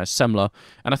is On Fire Semmler.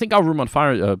 And I think our Room on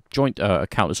Fire joint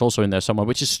account is also in there somewhere,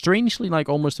 which is strangely like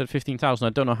almost at 15,000. I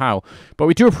don't know how. But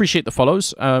we do appreciate the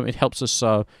follows. It helps us,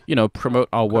 you know, promote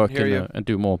our work and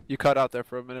do more. You cut out there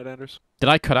for a minute, Anders. Did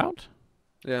I cut out?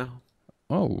 Yeah.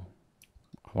 Oh.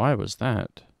 Why was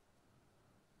that?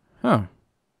 Huh.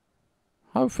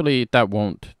 Hopefully that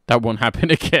won't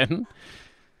happen again.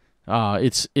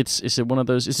 Is it one of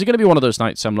those? Is it going to be one of those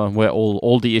nights, Semmler, where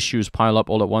all the issues pile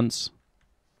up all at once?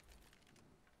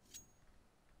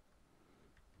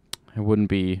 It wouldn't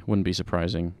be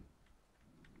surprising.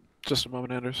 Just a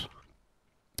moment, Anders.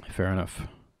 Fair enough.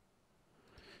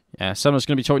 Yeah, Semmler's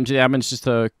going to be talking to the admins just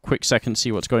a quick second,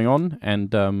 see what's going on,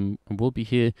 and we'll be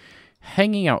here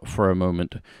hanging out for a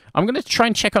moment. I'm going to try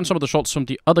and check on some of the shots from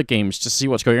the other games to see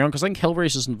what's going on, because I think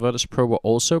Hellraisers and Virtus Pro were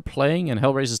also playing, and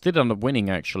Hellraisers did end up winning,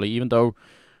 actually, even though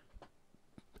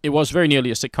it was very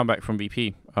nearly a sick comeback from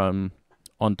VP on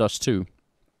Dust 2.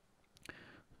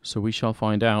 So we shall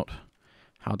find out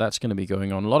how that's going to be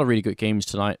going on. A lot of really good games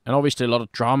tonight, and obviously a lot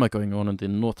of drama going on in the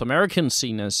North American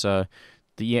scene as the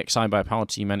EXI by Power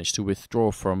team managed to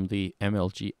withdraw from the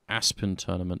MLG Aspen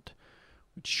tournament,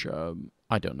 which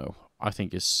I don't know. I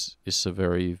think it's a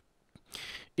very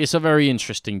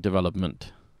interesting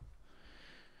development.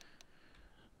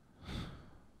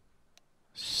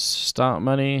 Start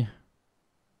money.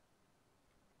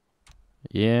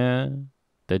 Yeah,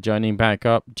 they're joining back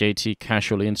up. JT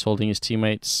casually insulting his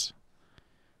teammates.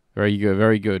 Very good,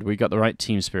 very good. We got the right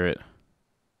team spirit.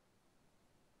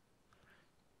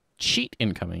 Cheat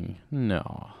incoming.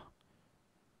 No.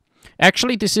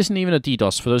 Actually, this isn't even a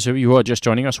DDoS. For those of you who are just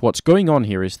joining us, what's going on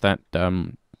here is that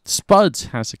Spuds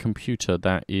has a computer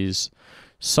that is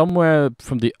somewhere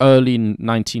from the early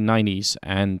 1990s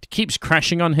and keeps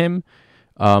crashing on him.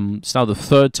 It's now the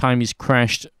third time he's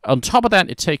crashed. On top of that,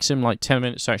 it takes him like 10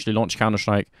 minutes to actually launch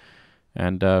Counter-Strike,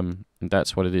 and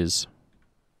that's what it is.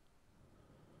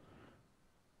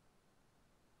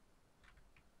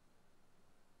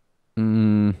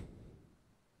 And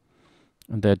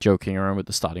they're joking around with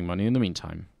the starting money in the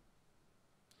meantime.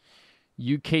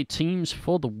 UK teams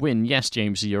for the win. Yes,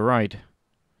 James, you're right.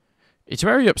 It's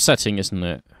very upsetting, isn't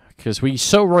it? Because we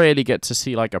so rarely get to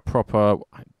see like a proper...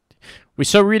 We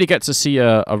so really get to see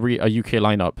a UK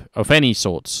lineup of any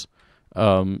sorts.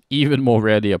 Even more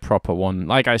rarely a proper one.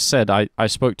 Like I said, I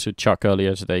spoke to Chuck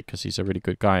earlier today because he's a really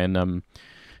good guy, and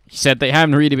he said they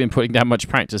haven't really been putting that much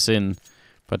practice in,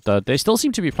 but they still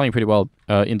seem to be playing pretty well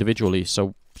individually.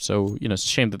 So you know, it's a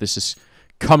shame that this is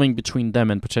coming between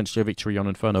them and potentially a victory on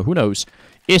Inferno. Who knows?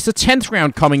 It's the 10th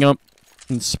round coming up,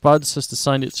 and Spuds has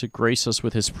decided to grace us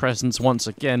with his presence once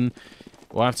again.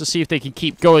 We'll have to see if they can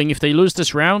keep going. If they lose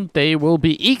this round, they will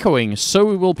be ecoing.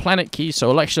 So will PlanetKey.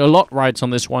 So actually a lot rides on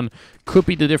this one. Could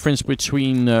be the difference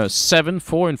between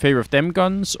 7-4 in favor of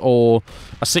DEMGUNZ or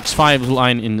a 6-5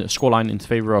 line in scoreline in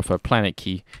favor of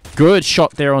PlanetKey. Good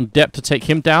shot there on Depth to take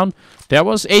him down. There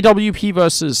was AWP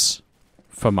versus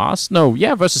FAMAS. No,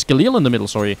 yeah, versus Galil in the middle,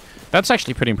 sorry. That's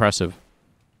actually pretty impressive.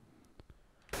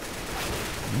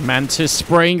 Mantis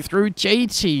spraying through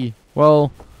JT.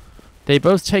 Well... They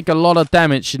both take a lot of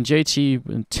damage, and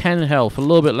JT 10 health, a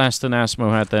little bit less than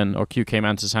Asmo had then, or QK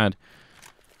Mantis had.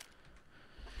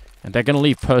 And they're going to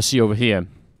leave Percy over here.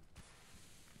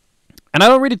 And I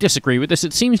don't really disagree with this.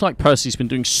 It seems like Percy's been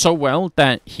doing so well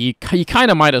that he kind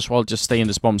of might as well just stay in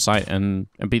this bomb site and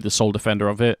be the sole defender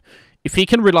of it. If he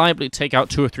can reliably take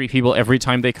out 2 or 3 people every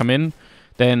time they come in,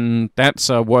 then that's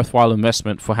a worthwhile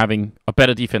investment for having a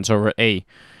better defense over at A.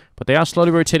 But they are slowly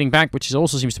rotating back, which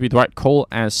also seems to be the right call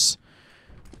as...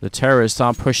 The terrorists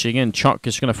are pushing in. Chuck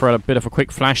is going to throw out a bit of a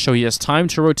quick flash so he has time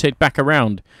to rotate back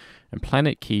around. And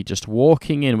PlanetKey just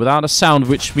walking in without a sound,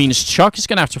 which means Chuck is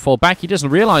going to have to fall back. He doesn't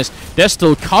realize they're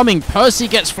still coming. Percy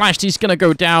gets flashed. He's going to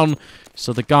go down.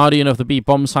 So the Guardian of the B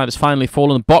bomb site has finally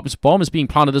fallen. Bob's bomb is being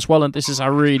planted as well, and this is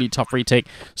a really tough retake.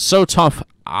 So tough.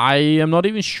 I am not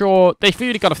even sure. They've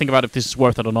really got to think about if this is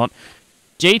worth it or not.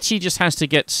 JT just has to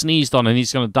get sneezed on and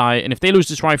he's going to die. And if they lose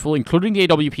this rifle, including the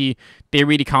AWP, they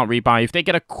really can't rebuy. If they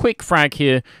get a quick frag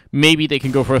here, maybe they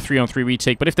can go for a 3-on-3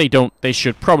 retake. But if they don't, they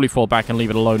should probably fall back and leave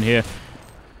it alone here.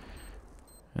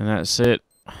 And that's it.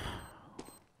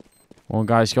 One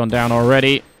guy's gone down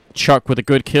already. Chuck with a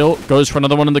good kill. Goes for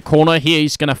another one in the corner. Here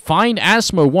he's going to find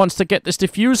Asmo. Wants to get this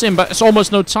defuse in, but it's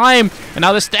almost no time. And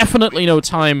now there's definitely no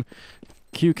time.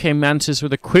 QK Mantis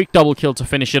with a quick double kill to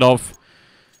finish it off.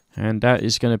 And that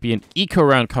is going to be an eco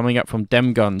round coming up from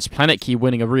DEMGUNZ. PlanetKey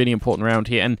winning a really important round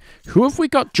here. And who have we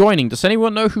got joining? Does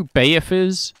anyone know who Bayef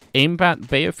is? Aimbat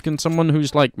Bayef? Can someone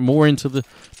who's like more into the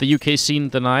UK scene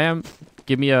than I am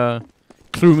give me a...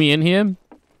 clue me in here?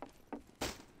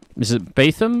 Is it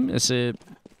Batham? Is it...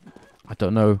 I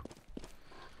don't know.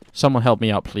 Someone help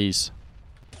me out, please.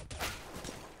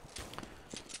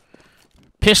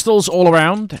 Pistols all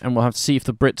around. And we'll have to see if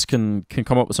the Brits can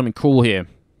come up with something cool here.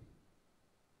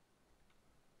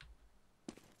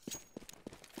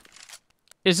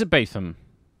 Is it Batham?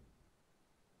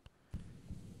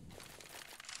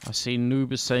 I see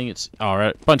Noob is saying it's...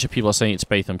 Alright, a bunch of people are saying it's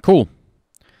Batham. Cool.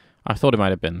 I thought it might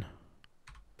have been.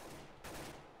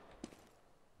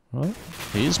 Well,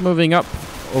 he's moving up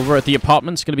over at the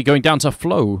apartments. Going to be going down to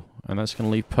Flow. And that's going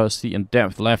to leave Percy and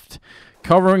Depth left.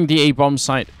 Covering the A-bomb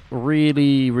site.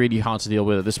 Really, really hard to deal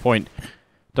with at this point.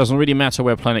 Doesn't really matter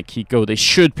where PlanetKey go. They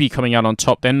should be coming out on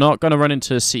top. They're not going to run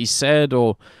into CZ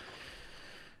or...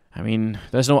 I mean,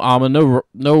 there's no armor, no,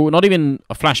 not even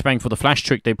a flashbang for the flash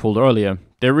trick they pulled earlier.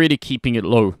 They're really keeping it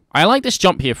low. I like this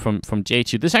jump here from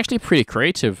J2. This is actually pretty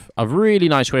creative. A really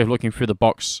nice way of looking through the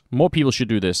box. More people should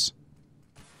do this.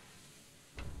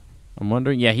 I'm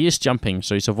wondering... Yeah, he is jumping,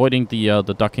 so he's avoiding the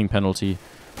ducking penalty.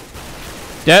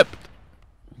 Depth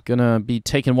gonna be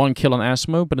taking one kill on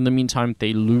Asmo, but in the meantime,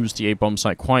 they lose the A-bomb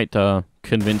site quite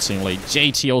convincingly.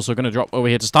 JT also gonna drop over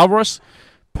here to Stavros.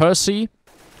 Percy...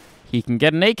 He can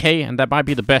get an AK, and that might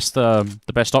be the best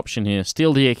option here.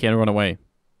 Steal the AK and run away.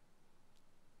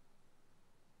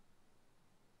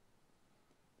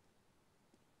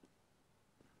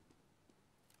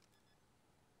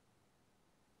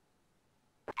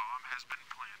 Bomb has been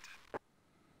planted.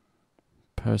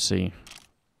 Percy.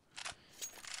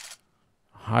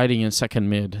 Hiding in second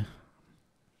mid.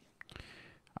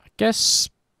 I guess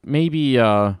maybe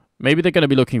they're going to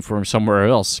be looking for him somewhere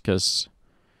else, because...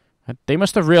 They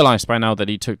must have realized by now that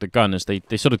he took the gun, as they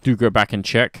sort of do go back and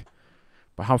check.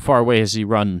 But how far away has he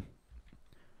run?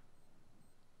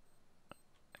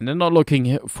 And they're not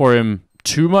looking for him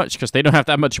too much, because they don't have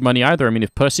that much money either. I mean,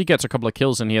 if Percy gets a couple of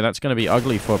kills in here, that's going to be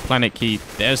ugly for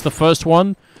PlanetKey. There's the first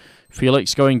one.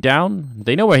 Felix going down.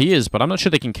 They know where he is, but I'm not sure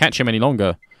they can catch him any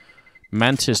longer.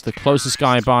 Mantis, the closest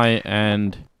guy by,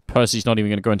 and Percy's not even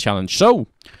going to go and challenge. So...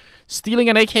 Stealing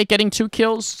an AK, getting 2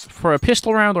 kills for a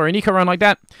pistol round or an eco round like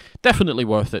that, definitely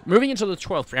worth it. Moving into the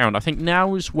 12th round, I think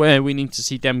now is where we need to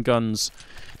see DEMGUNZ.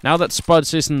 Now that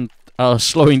Spuds isn't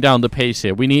slowing down the pace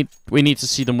here, we need to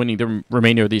see them winning the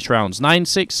remainder of these rounds.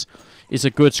 9-6 is a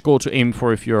good score to aim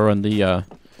for if you're on the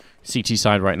CT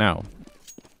side right now.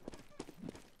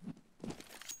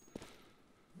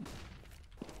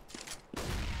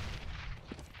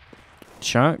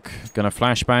 Chuck, gonna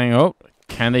flashbang. Oh.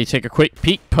 Can they take a quick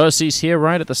peek? Percy's here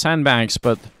right at the sandbags,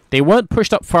 but they weren't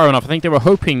pushed up far enough. I think they were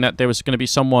hoping that there was going to be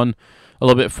someone a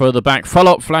little bit further back.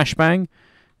 Follow-up flashbang.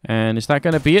 And is that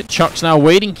going to be it? Chuck's now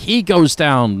waiting. He goes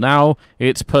down. Now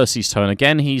it's Percy's turn.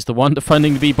 Again, he's the one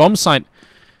defending the B-bomb site.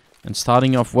 And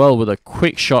starting off well with a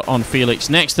quick shot on Felix.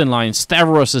 Next in line,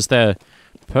 Stavros is there.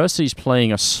 Percy's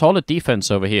playing a solid defense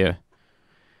over here.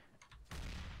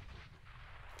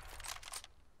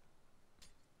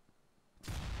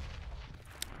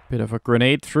 Bit of a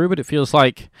grenade through, but it feels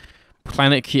like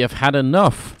PlanetKey have had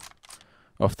enough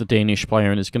of the Danish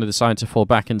player and is going to decide to fall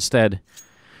back instead.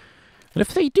 And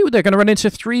if they do, they're going to run into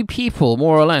 3 people,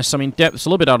 more or less. I mean, Depth's a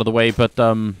little bit out of the way, but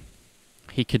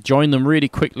he could join them really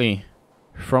quickly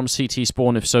from CT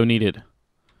spawn if so needed.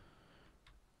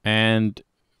 And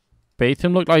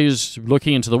Batham looked like he was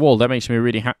looking into the wall. That makes me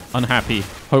really unhappy.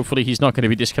 Hopefully he's not going to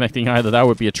be disconnecting either. That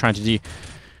would be a tragedy.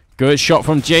 Good shot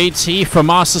from JT.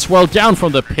 Famas as well, down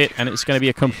from the pit, and it's going to be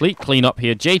a complete cleanup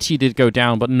here. JT did go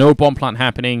down, but no bomb plant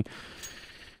happening.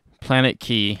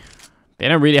 PlanetKey, they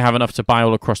don't really have enough to buy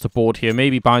all across the board here.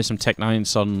 Maybe buy some Tech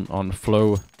 9s on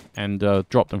Flow and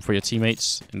drop them for your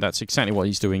teammates, and that's exactly what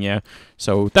he's doing, yeah.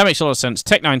 So that makes a lot of sense.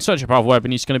 Tech 9, such a powerful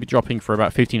weapon. He's going to be dropping for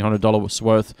about $1,500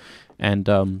 worth, and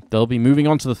they'll be moving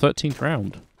on to the 13th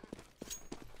round.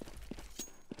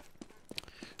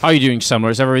 How are you doing, Semmler?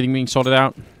 Is everything being sorted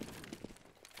out?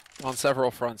 On several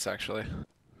fronts, actually.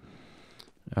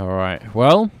 Alright,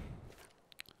 well,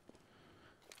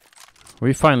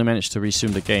 we finally managed to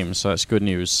resume the game, so that's good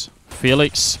news.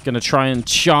 Felix going to try and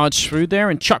charge through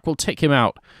there, and Chuck will take him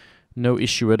out. No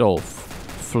issue at all.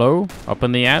 Flow up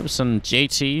in the abs, and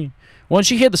JT.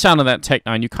 Once you hear the sound of that Tech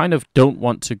 9, you kind of don't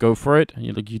want to go for it.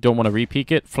 You don't want to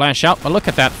re-peek it. Flash out, but look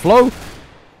at that. Flow,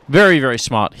 very, very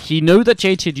smart. He knew that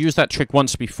JT had used that trick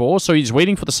once before, so he's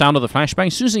waiting for the sound of the flashbang.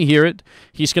 As soon as he hear it,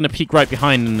 he's going to peek right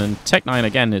behind, and then Tech 9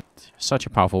 again. It's such a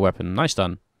powerful weapon. Nice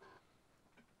done.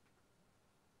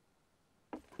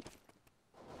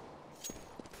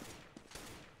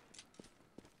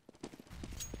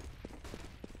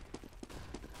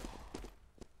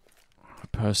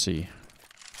 Percy.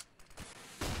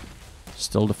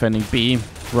 Still defending B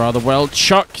rather well.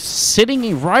 Chuck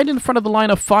sitting right in front of the line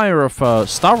of fire of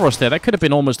Stavros there. That could have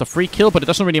been almost a free kill, but it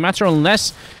doesn't really matter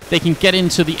unless they can get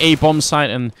into the A bomb site,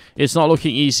 and it's not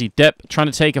looking easy. Depp trying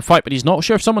to take a fight, but he's not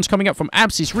sure if someone's coming up from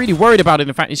Abs. He's really worried about it.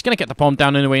 In fact, he's going to get the bomb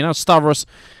down anyway. Now Stavros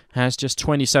has just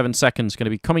 27 seconds. Going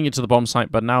to be coming into the bomb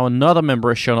site, but now another member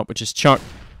has shown up, which is Chuck.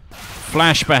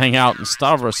 Flashbang out, and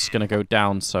Stavros is going to go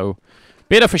down, so...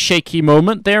 Bit of a shaky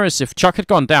moment there, as if Chuck had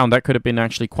gone down, that could have been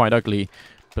actually quite ugly.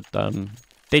 But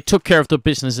they took care of the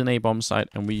business in A-bomb site,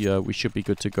 and we should be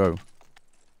good to go.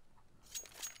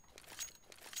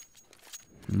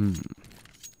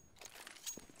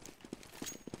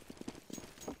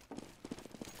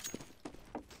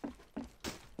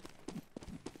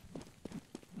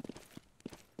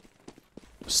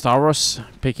 Stavros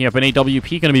picking up an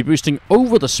AWP, going to be boosting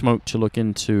over the smoke to look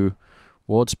into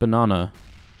towards Banana.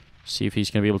 See if he's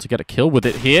going to be able to get a kill with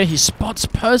it here. He spots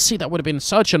Percy. That would have been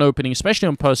such an opening, especially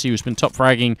on Percy, who's been top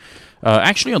fragging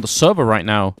actually on the server right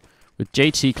now, with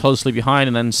JT closely behind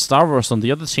and then Stavros on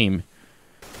the other team.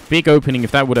 Big opening if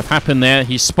that would have happened there.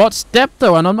 He spots Depp,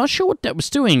 though, and I'm not sure what Depp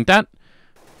was doing. That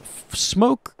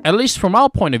smoke, at least from our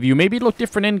point of view, maybe it looked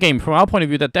different in-game. From our point of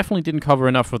view, that definitely didn't cover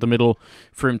enough of the middle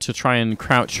for him to try and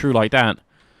crouch through like that.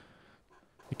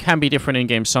 It can be different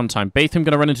in-game sometime. Batham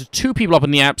going to run into two people up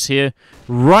in the apps here,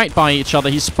 right by each other.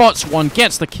 He spots one,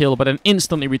 gets the kill, but then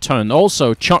instantly returned.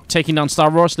 Also, Chuck taking down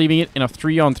Stavros, leaving it in a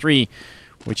 3-on-3,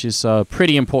 which is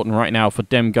pretty important right now for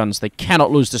DEMGUNZ. They cannot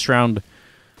lose this round.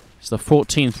 It's the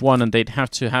 14th one, and they'd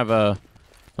have to have a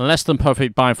less than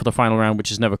perfect buy for the final round,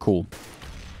 which is never cool.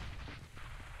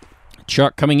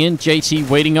 Chuck coming in, JT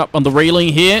waiting up on the railing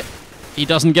here. He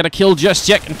doesn't get a kill just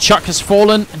yet, and Chuck has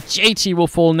fallen, and JT will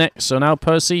fall next. So now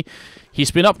Percy,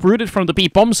 he's been uprooted from the B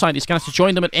bomb site. He's going to have to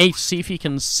join them at A to see if he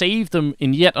can save them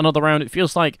in yet another round. It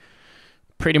feels like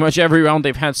pretty much every round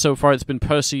they've had so far, it's been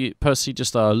Percy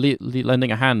just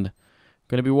lending a hand.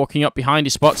 Going to be walking up behind. He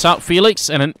spots out Felix,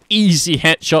 and an easy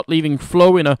headshot, leaving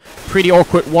Flo in a pretty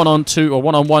awkward 1-on-2 or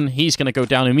 1-on-1. He's going to go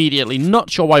down immediately. Not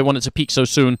sure why he wanted to peek so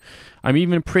soon. I'm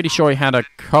even pretty sure he had a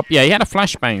cup. Yeah, he had a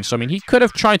flashbang. So, I mean, he could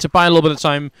have tried to buy a little bit of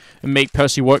time and make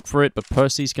Percy work for it, but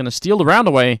Percy's going to steal the round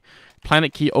away.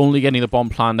 PlanetKey only getting the bomb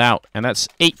planned out, and that's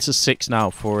 8-6 now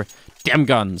for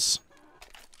DEMGUNZ.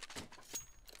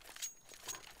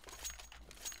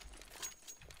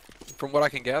 From what I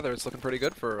can gather, it's looking pretty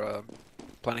good for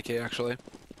PlanetKey, actually.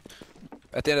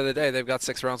 At the end of the day, they've got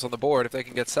 6 rounds on the board. If they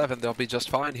can get 7, they'll be just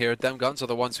fine here. DEMGUNZ are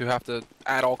the ones who have to,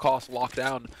 at all costs, lock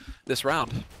down this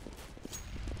round.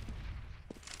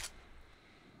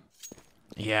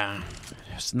 Yeah.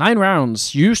 It's 9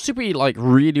 rounds. Used to be, like,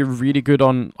 really, really good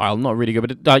on... Well, not really good,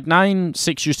 but, like,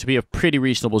 9-6 used to be a pretty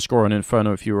reasonable score on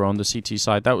Inferno if you were on the CT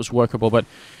side. That was workable, but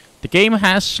the game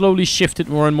has slowly shifted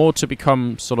more and more to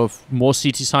become sort of more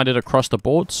CT-sided across the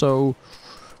board, so...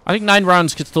 I think 9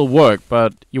 rounds could still work,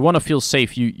 but you want to feel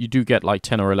safe. You do get, like,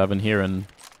 10 or 11 here, and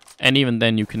even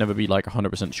then you can never be, like,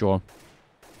 100% sure.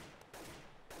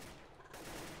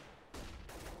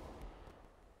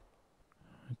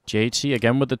 JT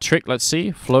again with the trick. Let's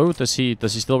see. Flo, does he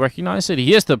still recognize it? He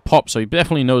hears the pop, so he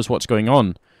definitely knows what's going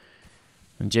on.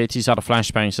 And JT's out of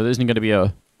flashbang, so there isn't going to be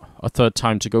a third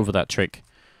time to go for that trick.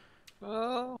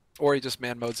 Or he just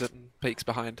man modes it and peeks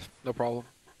behind. No problem.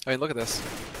 I mean, look at this.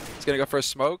 He's going to go for a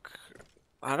smoke.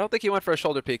 I don't think he went for a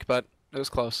shoulder peek, but it was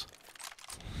close.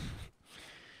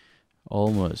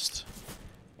 Almost.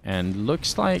 And it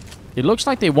looks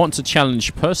like they want to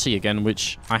challenge Percy again,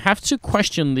 which I have to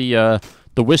question the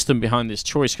wisdom behind this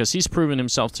choice, because he's proven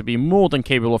himself to be more than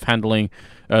capable of handling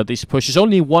these pushes.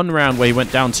 Only one round where he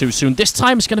went down too soon. This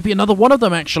time it's going to be another one of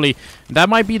them, actually. That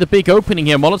might be the big opening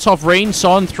here. Molotov rains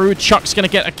on through. Chuck's going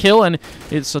to get a kill, and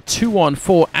it's a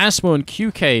 2-on-4. Asmo and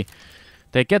QK.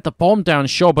 They get the bomb down,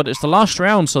 sure, but it's the last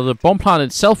round, so the bomb plant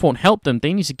itself won't help them.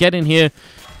 They need to get in here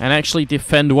and actually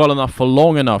defend well enough for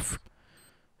long enough.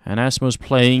 And Asmo's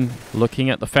playing, looking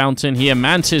at the fountain here.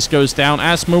 Mantis goes down.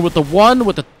 Asmo with the 1,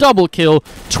 with the double kill.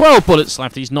 12 bullets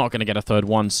left. He's not going to get a third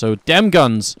one. So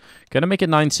DEMGUNZ going to make it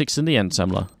 9-6 in the end,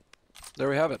 Semmler. There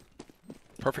we have it.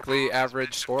 Perfectly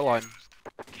average scoreline.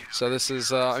 So this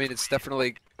is, I mean, it's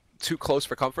definitely too close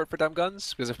for comfort for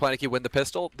DEMGUNZ, because if PlanetKey win the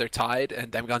pistol, they're tied,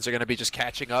 and DEMGUNZ are going to be just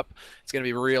catching up. It's going to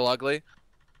be real ugly.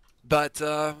 But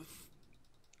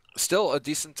still a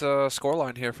decent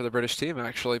scoreline here for the British team,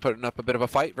 actually putting up a bit of a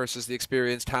fight versus the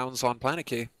experienced hounds on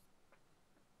PlanetKey.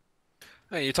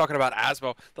 Hey, you're talking about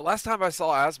Asmo. The last time I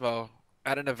saw Asmo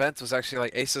at an event was actually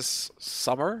like Asus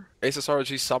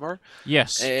ROG Summer.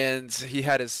 Yes. And he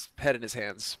had his head in his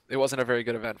hands. It wasn't a very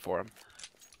good event for him.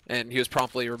 and he was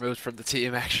promptly removed from the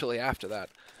team actually after that.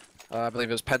 I believe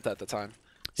it was Penta at the time.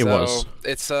 It was.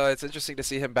 It's interesting to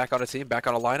see him back on a team, back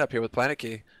on a lineup here with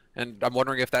PlanetKey, and I'm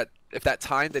wondering if that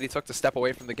time that he took to step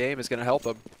away from the game is going to help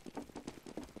him.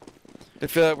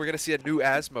 If we're going to see a new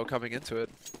Asmo coming into it.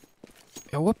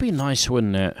 It would be nice,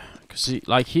 wouldn't it? Because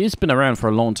he's been around for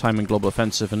a long time in Global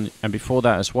Offensive and before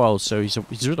that as well, so he's a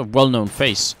sort of well-known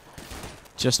face.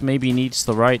 Just maybe needs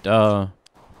the right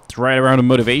amount of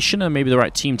motivation and maybe the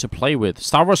right team to play with.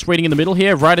 Star Wars waiting in the middle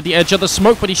here, right at the edge of the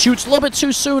smoke, but he shoots a little bit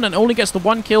too soon and only gets the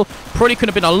 1 kill. Probably could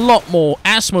have been a lot more.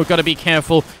 Asmo got to be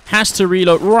careful. Has to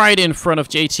reload right in front of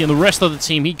JT and the rest of the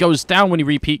team. He goes down when he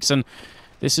repeats, and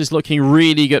this is looking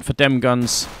really good for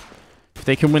DEMGUNZ. If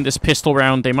they can win this pistol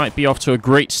round, they might be off to a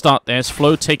great start. There's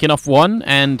Flo taking off 1,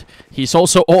 and he's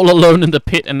also all alone in the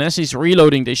pit. And as he's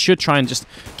reloading, they should try and just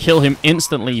kill him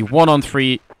instantly. 1 on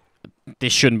 3.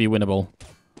 This shouldn't be winnable.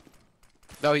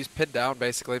 No, he's pinned down,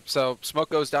 basically. So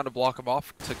smoke goes down to block him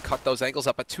off to cut those angles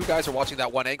up. But 2 guys are watching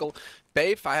that 1 angle.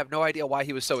 Babe, I have no idea why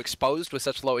he was so exposed with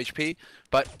such low HP,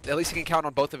 but at least he can count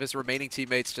on both of his remaining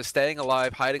teammates just staying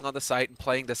alive, hiding on the site, and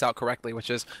playing this out correctly, which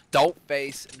is don't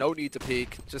face, no need to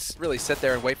peek. Just really sit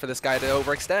there and wait for this guy to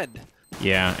overextend.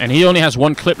 Yeah, and he only has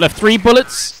 1 clip left, 3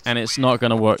 bullets, and it's not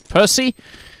going to work. Percy,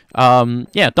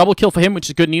 yeah, double kill for him, which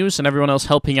is good news, and everyone else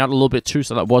helping out a little bit too,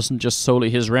 so that wasn't just solely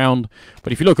his round.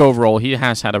 But if you look overall, he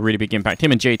has had a really big impact.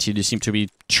 Him and JT just seem to be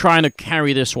trying to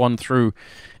carry this one through.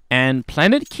 And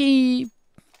PlanetKey,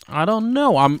 I don't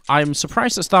know. I'm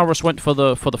surprised that Star Wars went for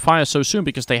the fire so soon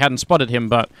because they hadn't spotted him,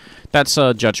 but that's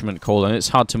a judgment call, and it's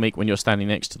hard to make when you're standing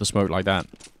next to the smoke like that.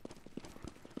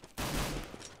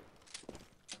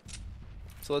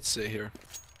 So let's see here.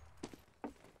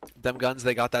 DEMGUNZ,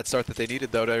 they got that start that they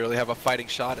needed, though, to really have a fighting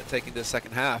shot at taking this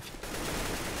second half.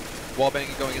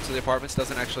 Wallbanging going into the apartments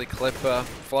doesn't actually clip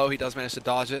Flo. He does manage to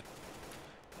dodge it.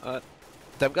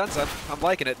 DEMGUNZ, I'm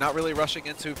liking it. Not really rushing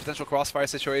into potential crossfire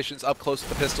situations up close to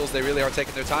the pistols. They really are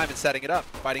taking their time and setting it up,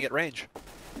 fighting at range.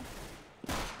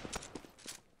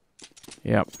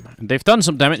 Yep, and they've done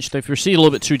some damage. They've received a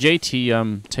little bit too.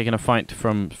 JT taking a fight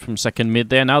from second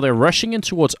mid there. Now they're rushing in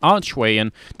towards Archway,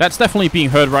 and that's definitely being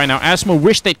heard right now. Asmo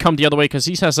wished they'd come the other way because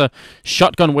he has a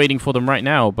shotgun waiting for them right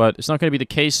now, but it's not going to be the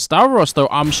case. Stavros, though,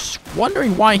 I'm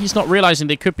wondering why he's not realizing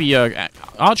they could be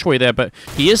Archway there, but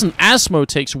he isn't. Asmo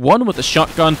takes 1 with the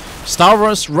shotgun.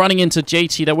 Stavros running into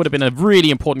JT. That would have been a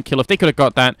really important kill. If they could have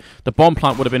got that, the bomb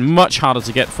plant would have been much harder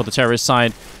to get for the terrorist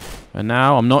side. And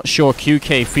now, I'm not sure.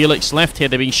 QK, Felix left here.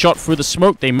 They're being shot through the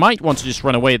smoke. They might want to just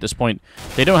run away at this point.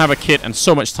 They don't have a kit, and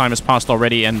so much time has passed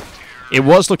already. And it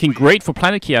was looking great for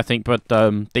PlanetKey, I think, but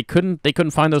they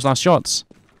couldn't find those last shots.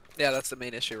 Yeah, that's the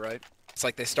main issue, right? It's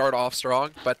like they start off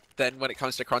strong, but then when it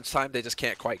comes to crunch time, they just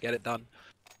can't quite get it done.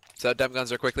 So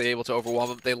DEMGUNZ are quickly able to overwhelm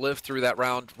them. They lived through that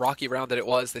round, rocky round that it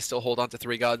was. They still hold on to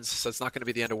 3 guns, so it's not going to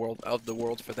be the end of the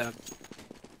world for them.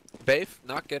 Baif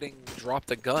not getting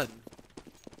dropped a gun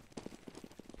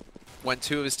when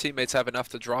 2 of his teammates have enough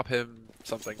to drop him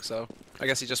something, so I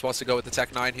guess he just wants to go with the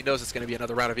Tech 9. He knows it's going to be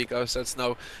another round of eco, so it's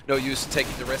no use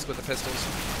taking the risk with the pistols.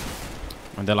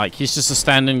 And they're like, he's just a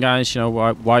stand-in, guys. You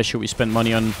know, why should we spend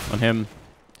money on him?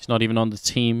 He's not even on the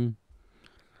team.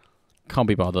 Can't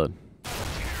be bothered.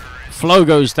 Flo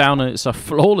goes down, and it's a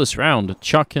flawless round.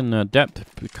 Chuck and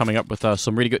Depth coming up with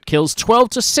some really good kills.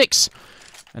 12-6.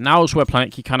 And now is where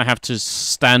PlanetKey kind of have to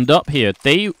stand up here.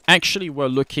 They actually were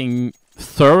looking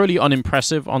thoroughly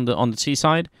unimpressive on the T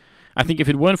side. I think if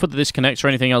it weren't for the disconnects or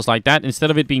anything else like that,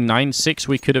 instead of it being 9-6,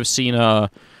 we could have seen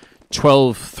a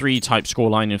 12-3 type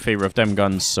scoreline in favor of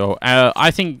DEMGUNZ. So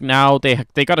I think now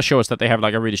they got to show us that they have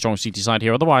like a really strong CT side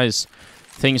here. Otherwise,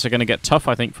 things are going to get tough,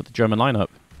 I think, for the German lineup.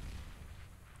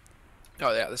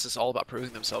 Oh yeah, this is all about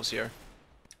proving themselves here.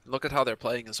 Look at how they're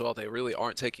playing as well. They really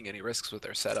aren't taking any risks with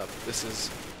their setup. This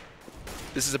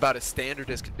is about as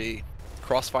standard as could be.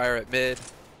 Crossfire at mid.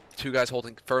 2 guys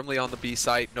holding firmly on the B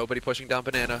site, nobody pushing down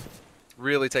banana,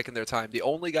 really taking their time. The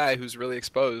only guy who's really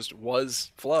exposed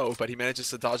was Flo, but he manages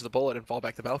to dodge the bullet and fall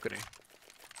back to balcony.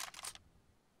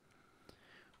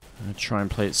 Gonna try and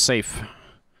play it safe.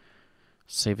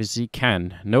 Safe as he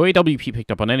can. No AWP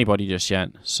picked up on anybody just yet,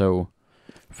 so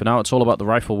for now it's all about the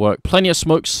rifle work. Plenty of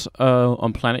smokes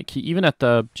on PlanetKey. Even at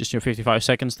the just 55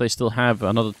 seconds, they still have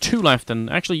another 2 left, and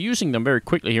actually using them very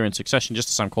quickly here in succession, just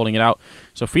as I'm calling it out.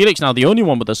 So Felix now the only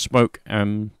one with the smoke,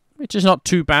 which is not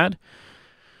too bad.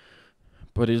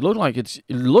 But it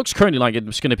looks currently like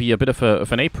it's going to be a bit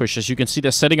of an A push. As you can see,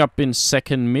 they're setting up in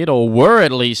second mid, or were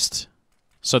at least.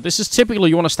 So this is typically,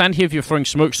 you want to stand here if you're throwing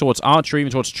smokes towards Arch or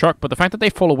even towards Truck, but the fact that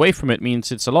they fall away from it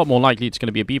means it's a lot more likely it's going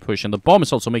to be a B push, and the bomb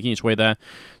is also making its way there.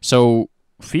 So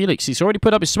Felix, he's already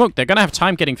put up his smoke. They're going to have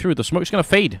time getting through. The smoke's going to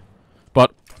fade.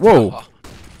 But, whoa. Oh.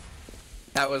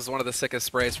 That was one of the sickest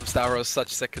sprays from Stavros. Such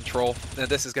sick control. And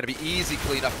this is going to be easy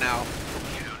cleanup now.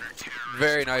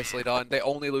 Very nicely done. They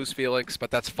only lose Felix,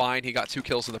 but that's fine. He got 2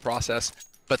 kills in the process.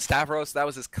 But Stavros, that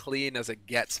was as clean as it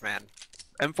gets, man.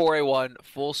 M4A1,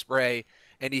 full spray,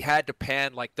 and he had to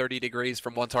pan like 30 degrees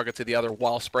from one target to the other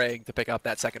while spraying to pick up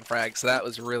that second frag. So that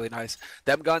was really nice.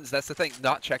 DEMGUNZ, that's the thing,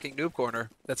 not checking noob corner.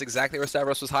 That's exactly where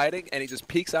Stavros was hiding, and he just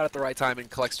peeks out at the right time and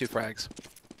collects 2 frags.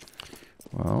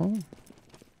 Well,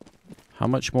 how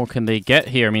much more can they get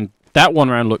here? I mean, that one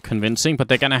round looked convincing, but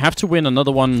they're going to have to win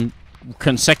another one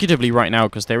consecutively right now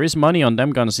because there is money on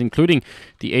DEMGUNZ, including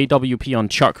the AWP on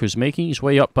Chuck, who's making his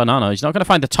way up banana. He's not going to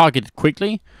find the target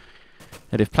quickly.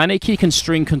 And if PlanetKey can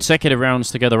string consecutive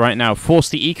rounds together right now, force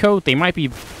the eco, they might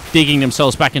be digging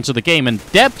themselves back into the game. And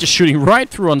Deb just shooting right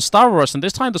through on Stavros, and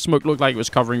this time the smoke looked like it was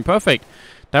covering perfect.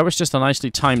 That was just a nicely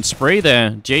timed spray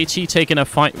there. JT taking a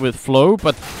fight with Flo,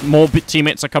 but more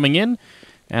teammates are coming in.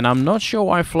 And I'm not sure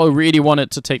why Flo really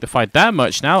wanted to take the fight that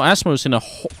much. Now Asmo's in an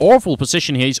awful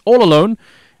position here. He's all alone,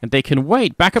 and they can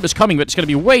wait. Backup is coming, but it's going to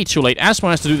be way too late. Asmo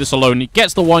has to do this alone. He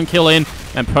gets the 1 kill in,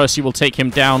 and Percy will take him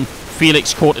down.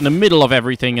 Felix caught in the middle of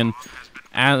everything,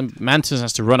 and Mantis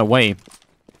has to run away.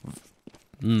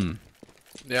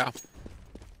 Yeah.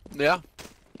 Yeah.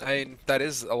 I mean, that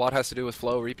is, a lot has to do with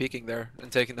Flo re-peeking there and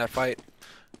taking that fight.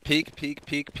 Peek, peek,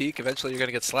 peek, peek. Eventually you're going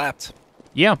to get slapped.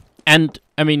 Yeah. And,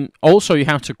 I mean, also you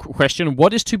have to question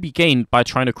what is to be gained by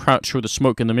trying to crouch through the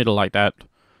smoke in the middle like that.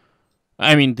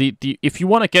 I mean, if you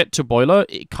want to get to Boiler,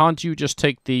 can't you just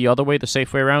take the other way, the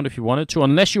safe way around if you wanted to?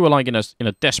 Unless you were like in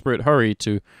a desperate hurry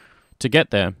to get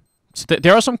there. So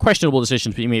there are some questionable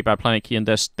decisions being made by PlanetKey, and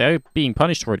they're being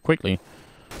punished for it quickly.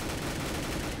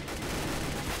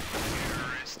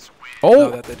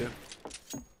 Oh! That they do.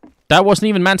 That wasn't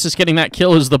even Mantis getting that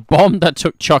kill. It was the bomb that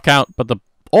took Chuck out, but the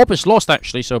Orbis lost,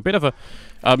 actually, so a bit of a...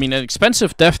 I mean, an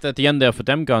expensive death at the end there for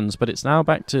DEMGUNZ, but it's now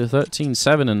back to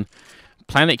 13-7, and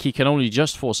PlanetKey can only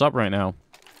just force up right now.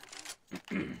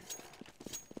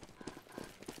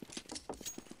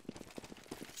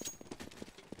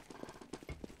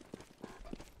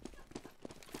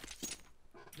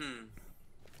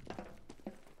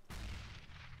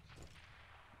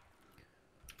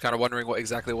 Kind of wondering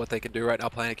exactly what they can do right now,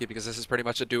 PlanetKey, because this is pretty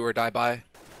much a do or die by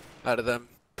out of them.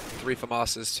 3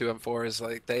 FAMASs, 2 M4s,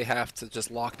 like, they have to just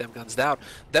lock DEMGUNZ down.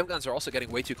 DEMGUNZ are also getting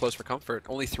way too close for comfort,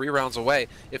 only 3 rounds away.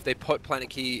 If they put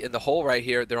PlanetKey in the hole right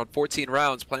here, they're on 14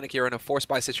 rounds. PlanetKey are in a force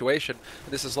buy situation,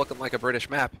 and this is looking like a British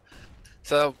map.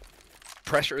 So,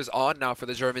 pressure is on now for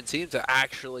the German team to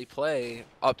actually play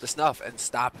up to snuff and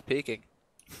stop peeking.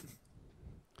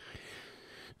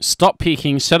 Stop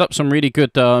peeking, set up some really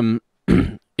good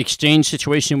exchange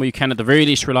situation where you can at the very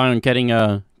least rely on getting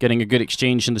a good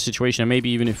exchange in the situation, and maybe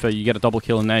even if you get a double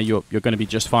kill in there, you're going to be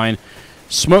just fine.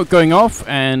 Smoke going off,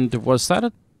 and was that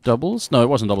a doubles? No, it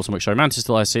wasn't double smoke, sorry. Mantis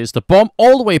still has his. The bomb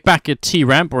all the way back at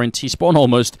T-ramp, or in T-spawn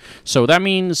almost, so that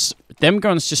means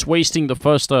DEMGUNZ just wasting the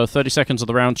first 30 seconds of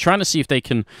the round, trying to see if they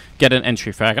can get an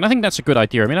entry frag, and I think that's a good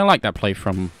idea. I mean, I like that play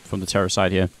from the Terror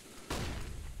side here.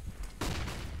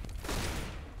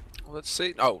 Let's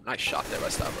see. Oh, nice shot there by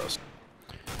Stavros.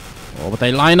 Oh, but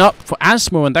they line up for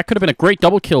Asmo, and that could have been a great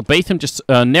double kill. Batham just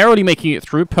narrowly making it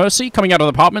through. Percy coming out of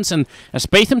the apartments, and as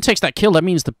Batham takes that kill, that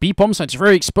means the B bomb site's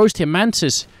very exposed here.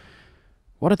 Mantis,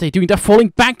 what are they doing? They're falling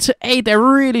back to A. They're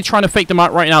really trying to fake them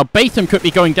out right now. Batham could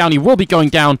be going down. He will be going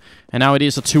down, and now it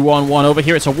is a 2-on-1. Over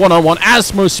here, it's a 1-on-1.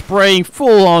 Asmo spraying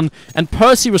full on, and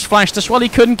Percy was flashed as well. He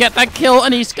couldn't get that kill,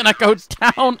 and he's going to go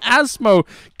down. Asmo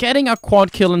getting a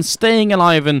quad kill and staying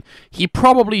alive, and he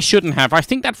probably shouldn't have. I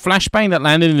think that flashbang that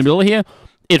landed in the middle here,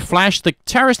 it flashed the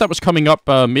terrorist that was coming up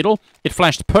middle. It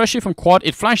flashed Percy from quad.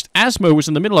 It flashed Asmo, who was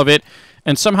in the middle of it,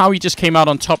 and somehow he just came out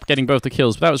on top getting both the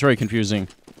kills. But that was very confusing.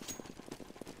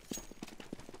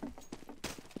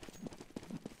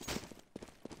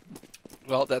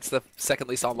 Well, that's the second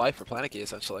least on life for PlanetKey,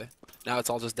 essentially. Now it's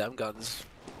all just DEMGUNZ.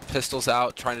 Pistols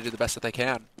out, trying to do the best that they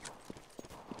can.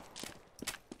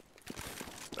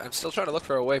 I'm still trying to look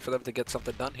for a way for them to get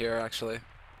something done here, actually.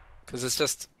 Because it's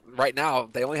just, right now,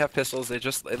 they only have pistols. They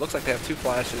just, it looks like they have 2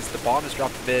 flashes. The bomb is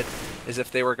dropped mid, as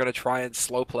if they were going to try and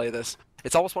slow play this.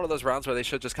 It's almost one of those rounds where they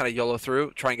should just kind of YOLO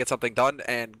through, try and get something done,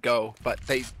 and go. But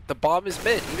the bomb is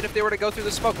mid. Even if they were to go through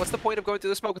the smoke, what's the point of going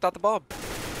through the smoke without the bomb?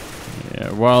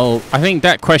 Yeah, well, I think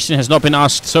that question has not been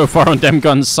asked so far on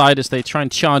DEMGUNZ's side as they try and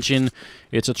charge in.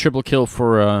 It's a triple kill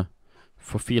for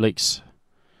Felix.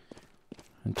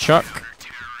 And Chuck,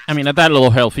 I mean, at that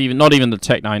little health, not even the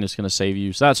Tech 9 is going to save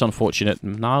you, so that's unfortunate.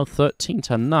 Now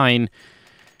 13-9.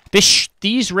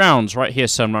 These rounds right here,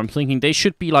 Semmler, I'm thinking they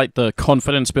should be like the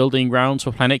confidence-building rounds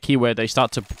for PlanetKey, where they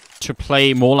start to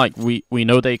play more like we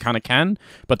know they kind of can,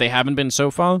 but they haven't been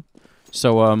so far.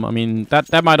 So, I mean,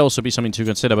 that might also be something to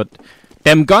consider, but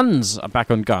DEMGUNZ are back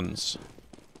on guns.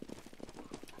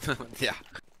 Yeah.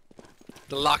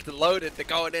 They're locked and loaded. They're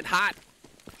going in hot.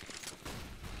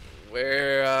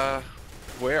 Where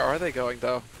are they going,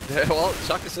 though? Well,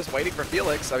 Chuck is just waiting for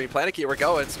Felix. I mean, PlanetKey were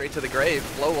going straight to the grave.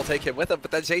 Flo will take him with him,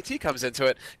 but then JT comes into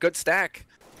it. Good stack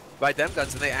by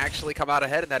DEMGUNZ, and they actually come out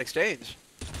ahead in that exchange.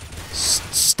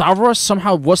 Stavros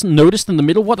somehow wasn't noticed in the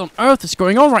middle. What on earth is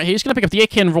going on right here? He's going to pick up the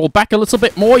AK and roll back a little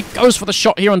bit more. He goes for the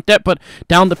shot here on depth, but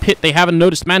down the pit, they haven't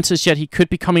noticed Mantis yet. He could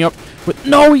be coming up with...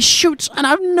 No, he shoots, and I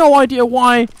have no idea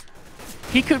why.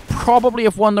 He could probably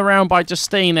have won the round by just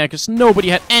staying there, because nobody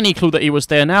had any clue that he was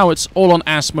there. Now it's all on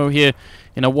Asmo here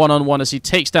in a one-on-one as he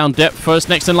takes down depth first.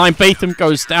 Next in line, Batham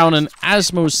goes down, and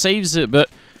Asmo saves it, but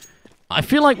I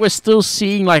feel like we're still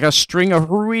seeing like a string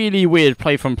of really weird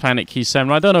play from PlanetKey,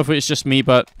 Semmler. I don't know if it's just me,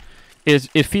 but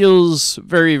it feels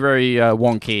very, very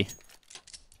wonky.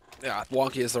 Yeah,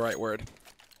 wonky is the right word.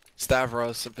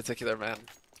 Stavros in particular, man.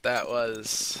 That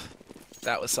was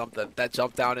something. That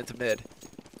jump down into mid.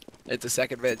 Into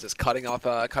second mid, just cutting off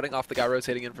the guy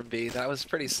rotating in from B. That was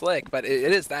pretty slick, but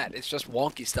it is that. It's just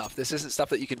wonky stuff. This isn't stuff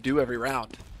that you can do every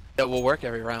round. That will work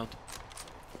every round.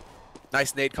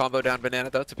 Nice nade combo down Banana,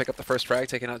 though, to pick up the first frag,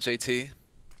 taking out JT.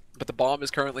 But the bomb is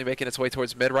currently making its way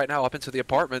towards mid right now, up into the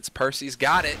apartments. Percy's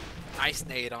got it. Nice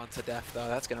nade onto Def, though.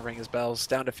 That's going to ring his bells.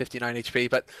 Down to 59 HP,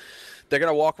 but they're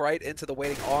going to walk right into the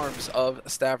waiting arms of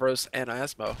Stavros and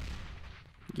Asmo.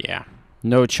 Yeah,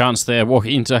 no chance there.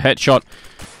 Walking into a headshot.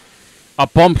 A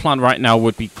bomb plant right now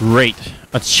would be great.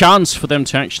 A chance for them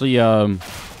to actually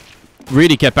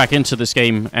really get back into this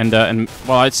game and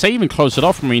well, I'd say even close it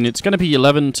off. I mean, it's going to be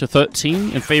 11 to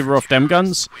 13 in favor of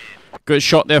DEMGUNZ. Good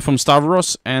shot there from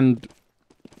Stavros, and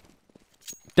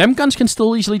DEMGUNZ can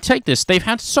still easily take this. They've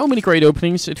had so many great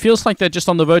openings. It feels like they're just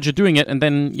on the verge of doing it, and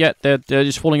then yet they're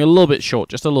just falling a little bit short,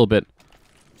 just a little bit.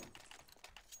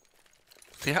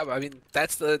 Yeah, I mean,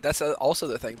 that's also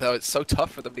the thing, though. It's so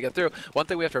tough for them to get through. One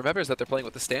thing we have to remember is that they're playing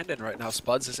with the stand-in right now.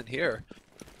 Spuds isn't here.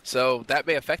 So that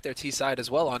may affect their T side as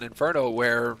well on Inferno,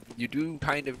 where you do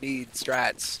kind of need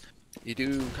strats. You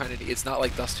do kind of need... It's not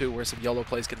like Dust 2, where some YOLO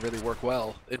plays can really work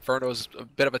well. Inferno's a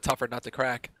bit of a tougher nut to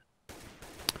crack.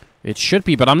 It should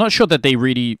be, but I'm not sure that they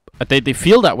really... They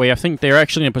feel that way. I think they're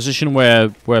actually in a position where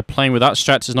playing without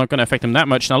strats is not going to affect them that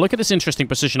much. Now look at this interesting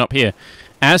position up here.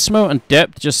 Asmo and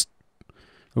Depth just...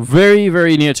 very,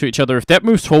 very near to each other. If Depp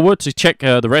moves forward to check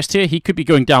the rest here, he could be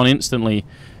going down instantly.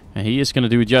 And he is going to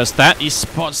do just that. He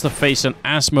spots the face, and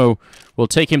Asmo will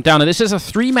take him down. And this is a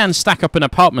three-man stack up in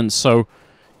apartments, so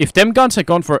if DEMGUNZ had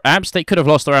gone for abs, they could have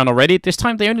lost the round already. This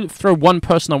time, they only throw one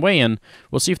person away, and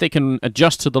we'll see if they can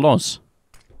adjust to the loss.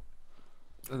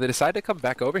 They decide to come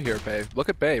back over here, Bay. Look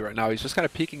at Bay right now. He's just kind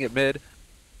of peeking at mid,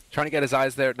 trying to get his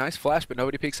eyes there. Nice flash, but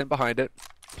nobody peeks in behind it.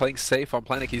 Playing safe on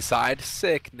PlanetKey's side.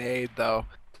 Sick nade, though.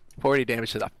 40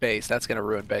 damage to the face. That's going to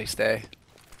ruin Bay's day.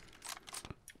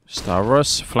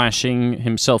 Stavros flashing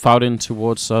himself out in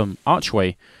towards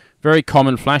Archway. Very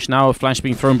common flash now. A flash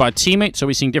being thrown by a teammate, so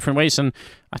we're seeing different ways. And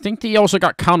I think he also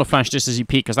got counter flash just as he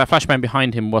peeked, because that flashbang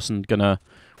behind him wasn't gonna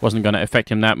affect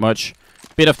him that much.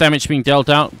 Bit of damage being dealt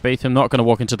out. Batham not going to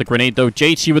walk into the grenade, though.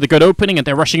 JT with a good opening, and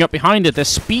they're rushing up behind it. They're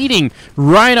speeding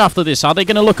right after this. Are they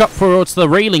going to look up towards the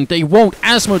railing? They won't.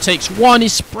 Asmo takes one. He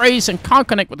sprays and can't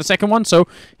connect with the second one, so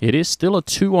it is still a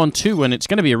 2-on-2, and it's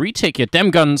going to be a retake here.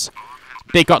 DEMGUNZ,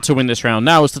 they got to win this round.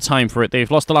 Now is the time for it.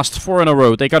 They've lost the last 4 in a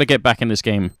row. They got to get back in this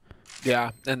game.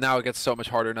 Yeah, and now it gets so much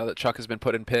harder now that Chuck has been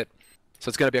put in pit. So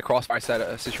it's going to be a crossfire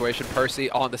situation. Percy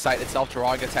on the site itself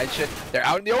drawing attention. They're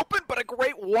out in the open, but a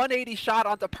great 180 shot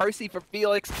onto Percy for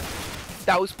Felix.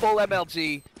 That was full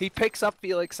MLG. He picks up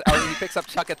Felix, or he picks up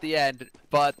Chuck at the end,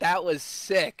 but that was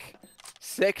sick.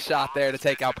 Sick shot there to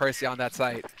take out Percy on that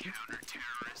site.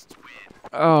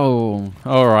 Oh,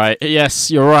 all right. Yes,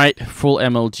 you're right. Full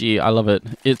MLG. I love it.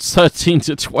 It's 13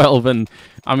 to 12, and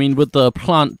I mean, with the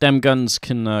plant DEMGUNZ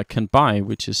can buy,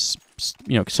 which is,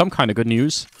 you know, some kind of good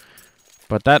news.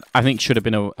 But that, I think, should have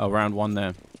been a round 1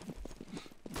 there.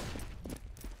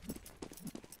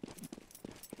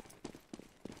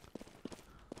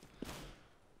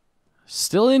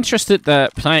 Still interested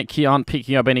that PlanetKey aren't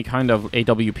picking up any kind of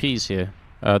AWPs here.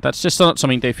 That's just not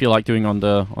something they feel like doing on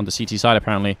the CT side,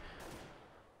 apparently.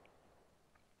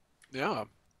 Yeah.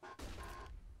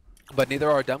 But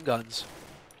neither are DEMGUNZ.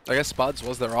 I guess Spuds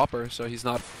was their opper, so he's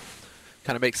not...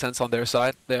 Kind of makes sense on their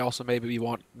side. They also may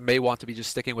want to be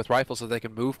just sticking with rifles so they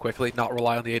can move quickly, not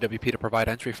rely on the AWP to provide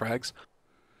entry frags.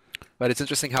 But it's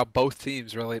interesting how both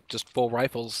teams really just full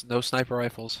rifles, no sniper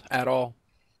rifles at all.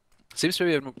 Seems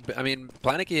to be, I mean,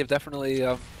 PlanetKey have definitely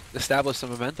established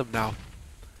some momentum now.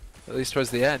 At least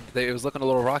towards the end. It was looking a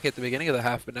little rocky at the beginning of the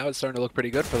half, but now it's starting to look pretty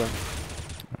good for them.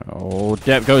 Oh,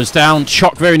 Dep goes down.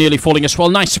 Choc very nearly falling as well.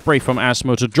 Nice spray from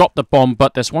Asmo to drop the bomb,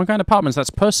 but there's one guy in apartments.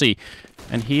 That's Percy.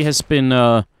 And he has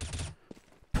been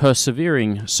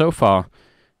persevering so far.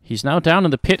 He's now down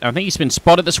in the pit. I think he's been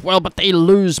spotted as well, but they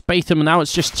lose Batham. And now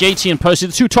it's just JT and Percy,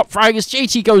 the two top fraggers.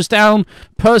 JT goes down.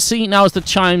 Percy, now is the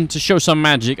time to show some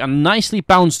magic. A nicely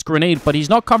bounced grenade, but he's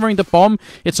not covering the bomb.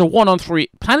 It's a 1-on-3.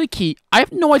 PlanetKey, I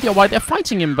have no idea why they're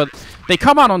fighting him, but they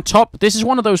come out on top. This is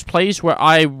one of those plays where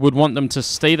I would want them to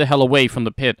stay the hell away from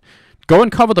the pit. Go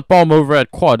and cover the bomb over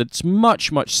at quad. It's much,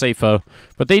 much safer.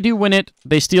 But they do win it.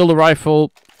 They steal the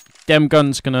rifle.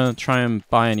 DEMGUNZ gonna try and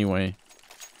buy anyway.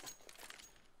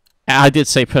 I did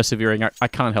say persevering. I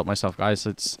can't help myself, guys.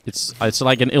 It's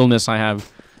like an illness I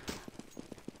have.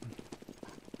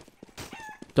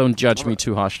 Don't judge me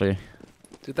too harshly.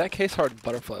 Dude, that case hardened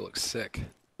butterfly looks sick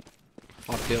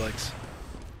on Felix.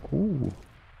 Ooh.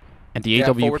 And the Yeah,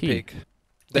 AWP. forward peek.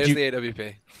 There's the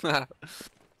AWP.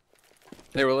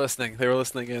 They were listening. They were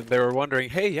listening and they were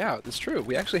wondering, hey, yeah, it's true.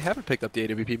 We actually haven't picked up the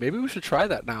AWP. Maybe we should try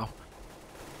that now.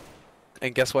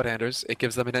 And guess what, Anders? It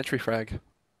gives them an entry frag.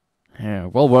 Yeah,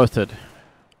 well worth it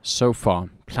so far.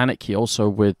 PlanetKey also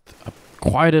with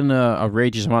quite an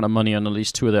outrageous amount of money on at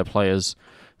least two of their players.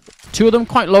 Two of them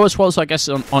quite low as well, so I guess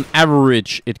on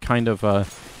average it kind of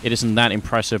it isn't that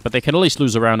impressive, but they can at least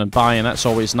lose around and buy, and that's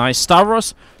always nice.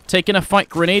 Stavros taking a fight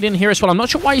grenade in here as well. I'm not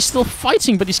sure why he's still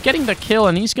fighting, but he's getting the kill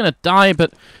and he's gonna die,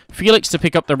 but Felix to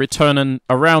pick up the return, and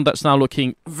around that's now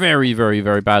looking very, very,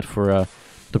 very bad for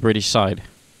the British side.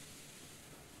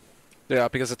 Yeah,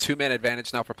 because a two-man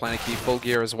advantage now for PlanetKey, full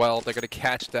gear as well. They're going to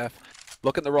catch Def.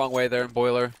 Looking the wrong way there in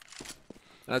Boiler. And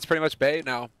that's pretty much Bay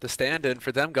now. The stand-in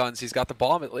for DEMGUNZ. He's got the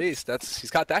bomb at least. He's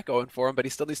got that going for him, but he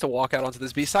still needs to walk out onto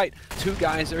this B site. Two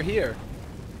guys are here.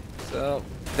 So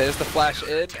there's the flash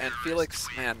in, and Felix,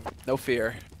 man, no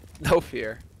fear. No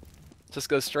fear. Just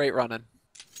goes straight running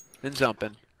and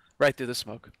jumping right through the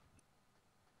smoke.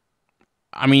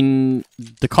 I mean,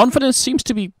 the confidence seems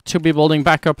to be building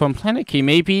back up on PlanetKey.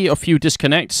 Maybe a few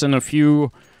disconnects and a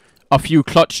few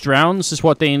clutched rounds is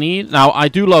what they need. Now, I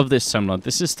do love this Semmler.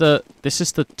 This is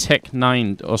the Tech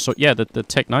 9, or so yeah, the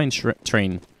Tech 9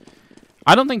 train.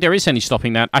 I don't think there is any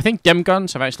stopping that. I think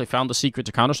DEMGUNZ have actually found the secret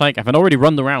to Counter-Strike. I've already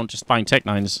run the round just buying Tech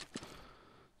 9s.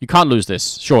 You can't lose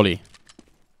this, surely.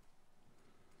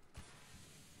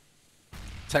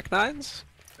 Tech 9s?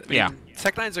 I mean, Yeah.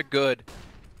 Tech 9s are good.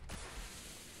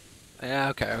 Yeah,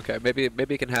 okay. Maybe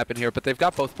it can happen here, but they've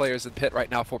got both players in pit right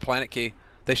now for PlanetKey.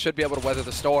 They should be able to weather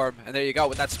the storm, and there you go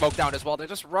with that smoke down as well. They're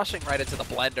just rushing right into the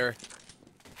blender.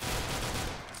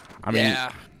 I mean,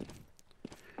 yeah.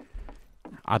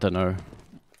 I don't know.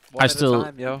 One at a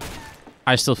time, yo.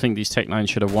 I still think these Tech 9s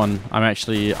should have won.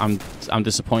 I'm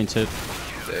disappointed.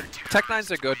 Dude, Tech 9s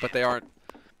are good, but they aren't.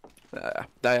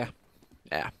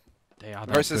 Yeah. They are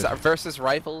Versus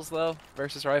rifles though.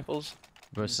 Versus rifles.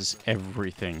 Versus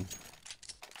everything.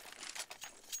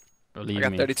 Believe I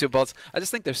got me. 32 bullets. I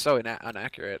just think they're so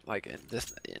inaccurate. Like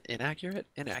inaccurate.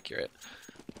 You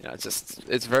know,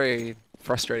 it's very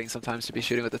frustrating sometimes to be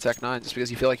shooting with the Tech 9 just because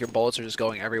you feel like your bullets are just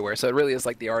going everywhere. So it really is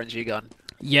like the RNG gun.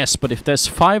 Yes, but if there's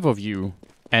 5 of you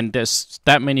and there's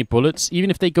that many bullets,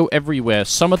 even if they go everywhere,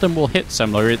 some of them will hit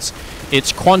Semmler.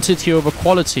 It's quantity over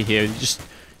quality here. You just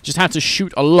have to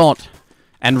shoot a lot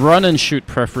and run and shoot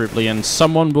preferably, and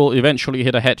someone will eventually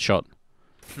hit a headshot.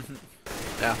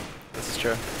 Yeah, this is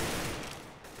true.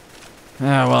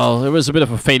 Yeah, well, it was a bit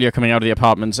of a failure coming out of the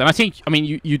apartments, and I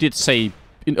mean, you did say,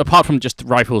 apart from just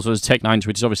rifles, there's Tech 9s,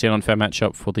 which is obviously an unfair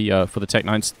matchup for the Tech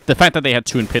 9s. The fact that they had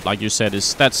 2 in pit, like you said,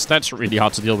 that's really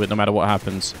hard to deal with, no matter what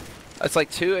happens. It's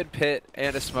like 2 in pit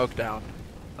and a smoke down.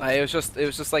 It was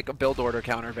just like a build order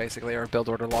counter basically, or a build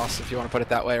order loss if you want to put it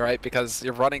that way, right? Because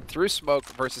you're running through smoke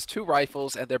versus 2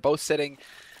 rifles, and they're both sitting,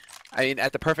 I mean,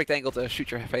 at the perfect angle to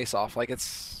shoot your face off. Like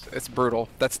it's brutal.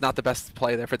 That's not the best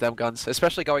play there for DEMGUNZ,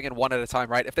 especially going in 1 at a time,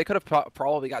 right? If they could have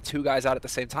probably got 2 guys out at the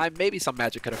same time, maybe some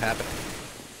magic could have happened.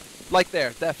 Like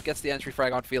there, Def gets the entry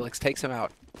frag on Felix, takes him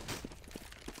out.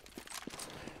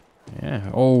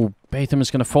 Yeah. Oh, Batham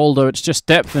is going to fall, though. It's just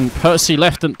Dep and Percy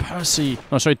left, and Percy...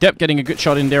 Oh, sorry, Dep getting a good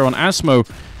shot in there on Asmo.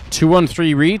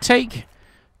 2-on-3 retake.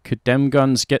 Could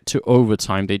DEMGUNZ get to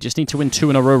overtime? They just need to win 2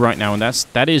 in a row right now, and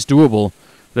that is doable.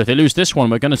 But if they lose this one,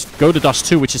 we're going to go to Dust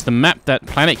 2, which is the map that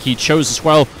PlanetKey chose as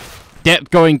well.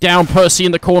 Going down, Percy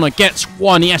in the corner, gets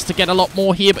one. He has to get a lot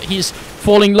more here, but he's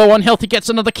falling low on health. He gets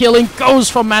another kill and goes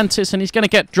for Mantis, and he's going to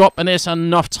get dropped, and there's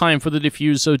enough time for the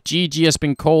defuse. So GG has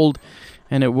been called,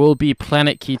 and it will be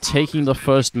PlanetKey taking the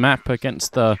first map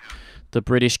against the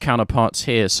British counterparts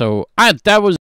here. So that was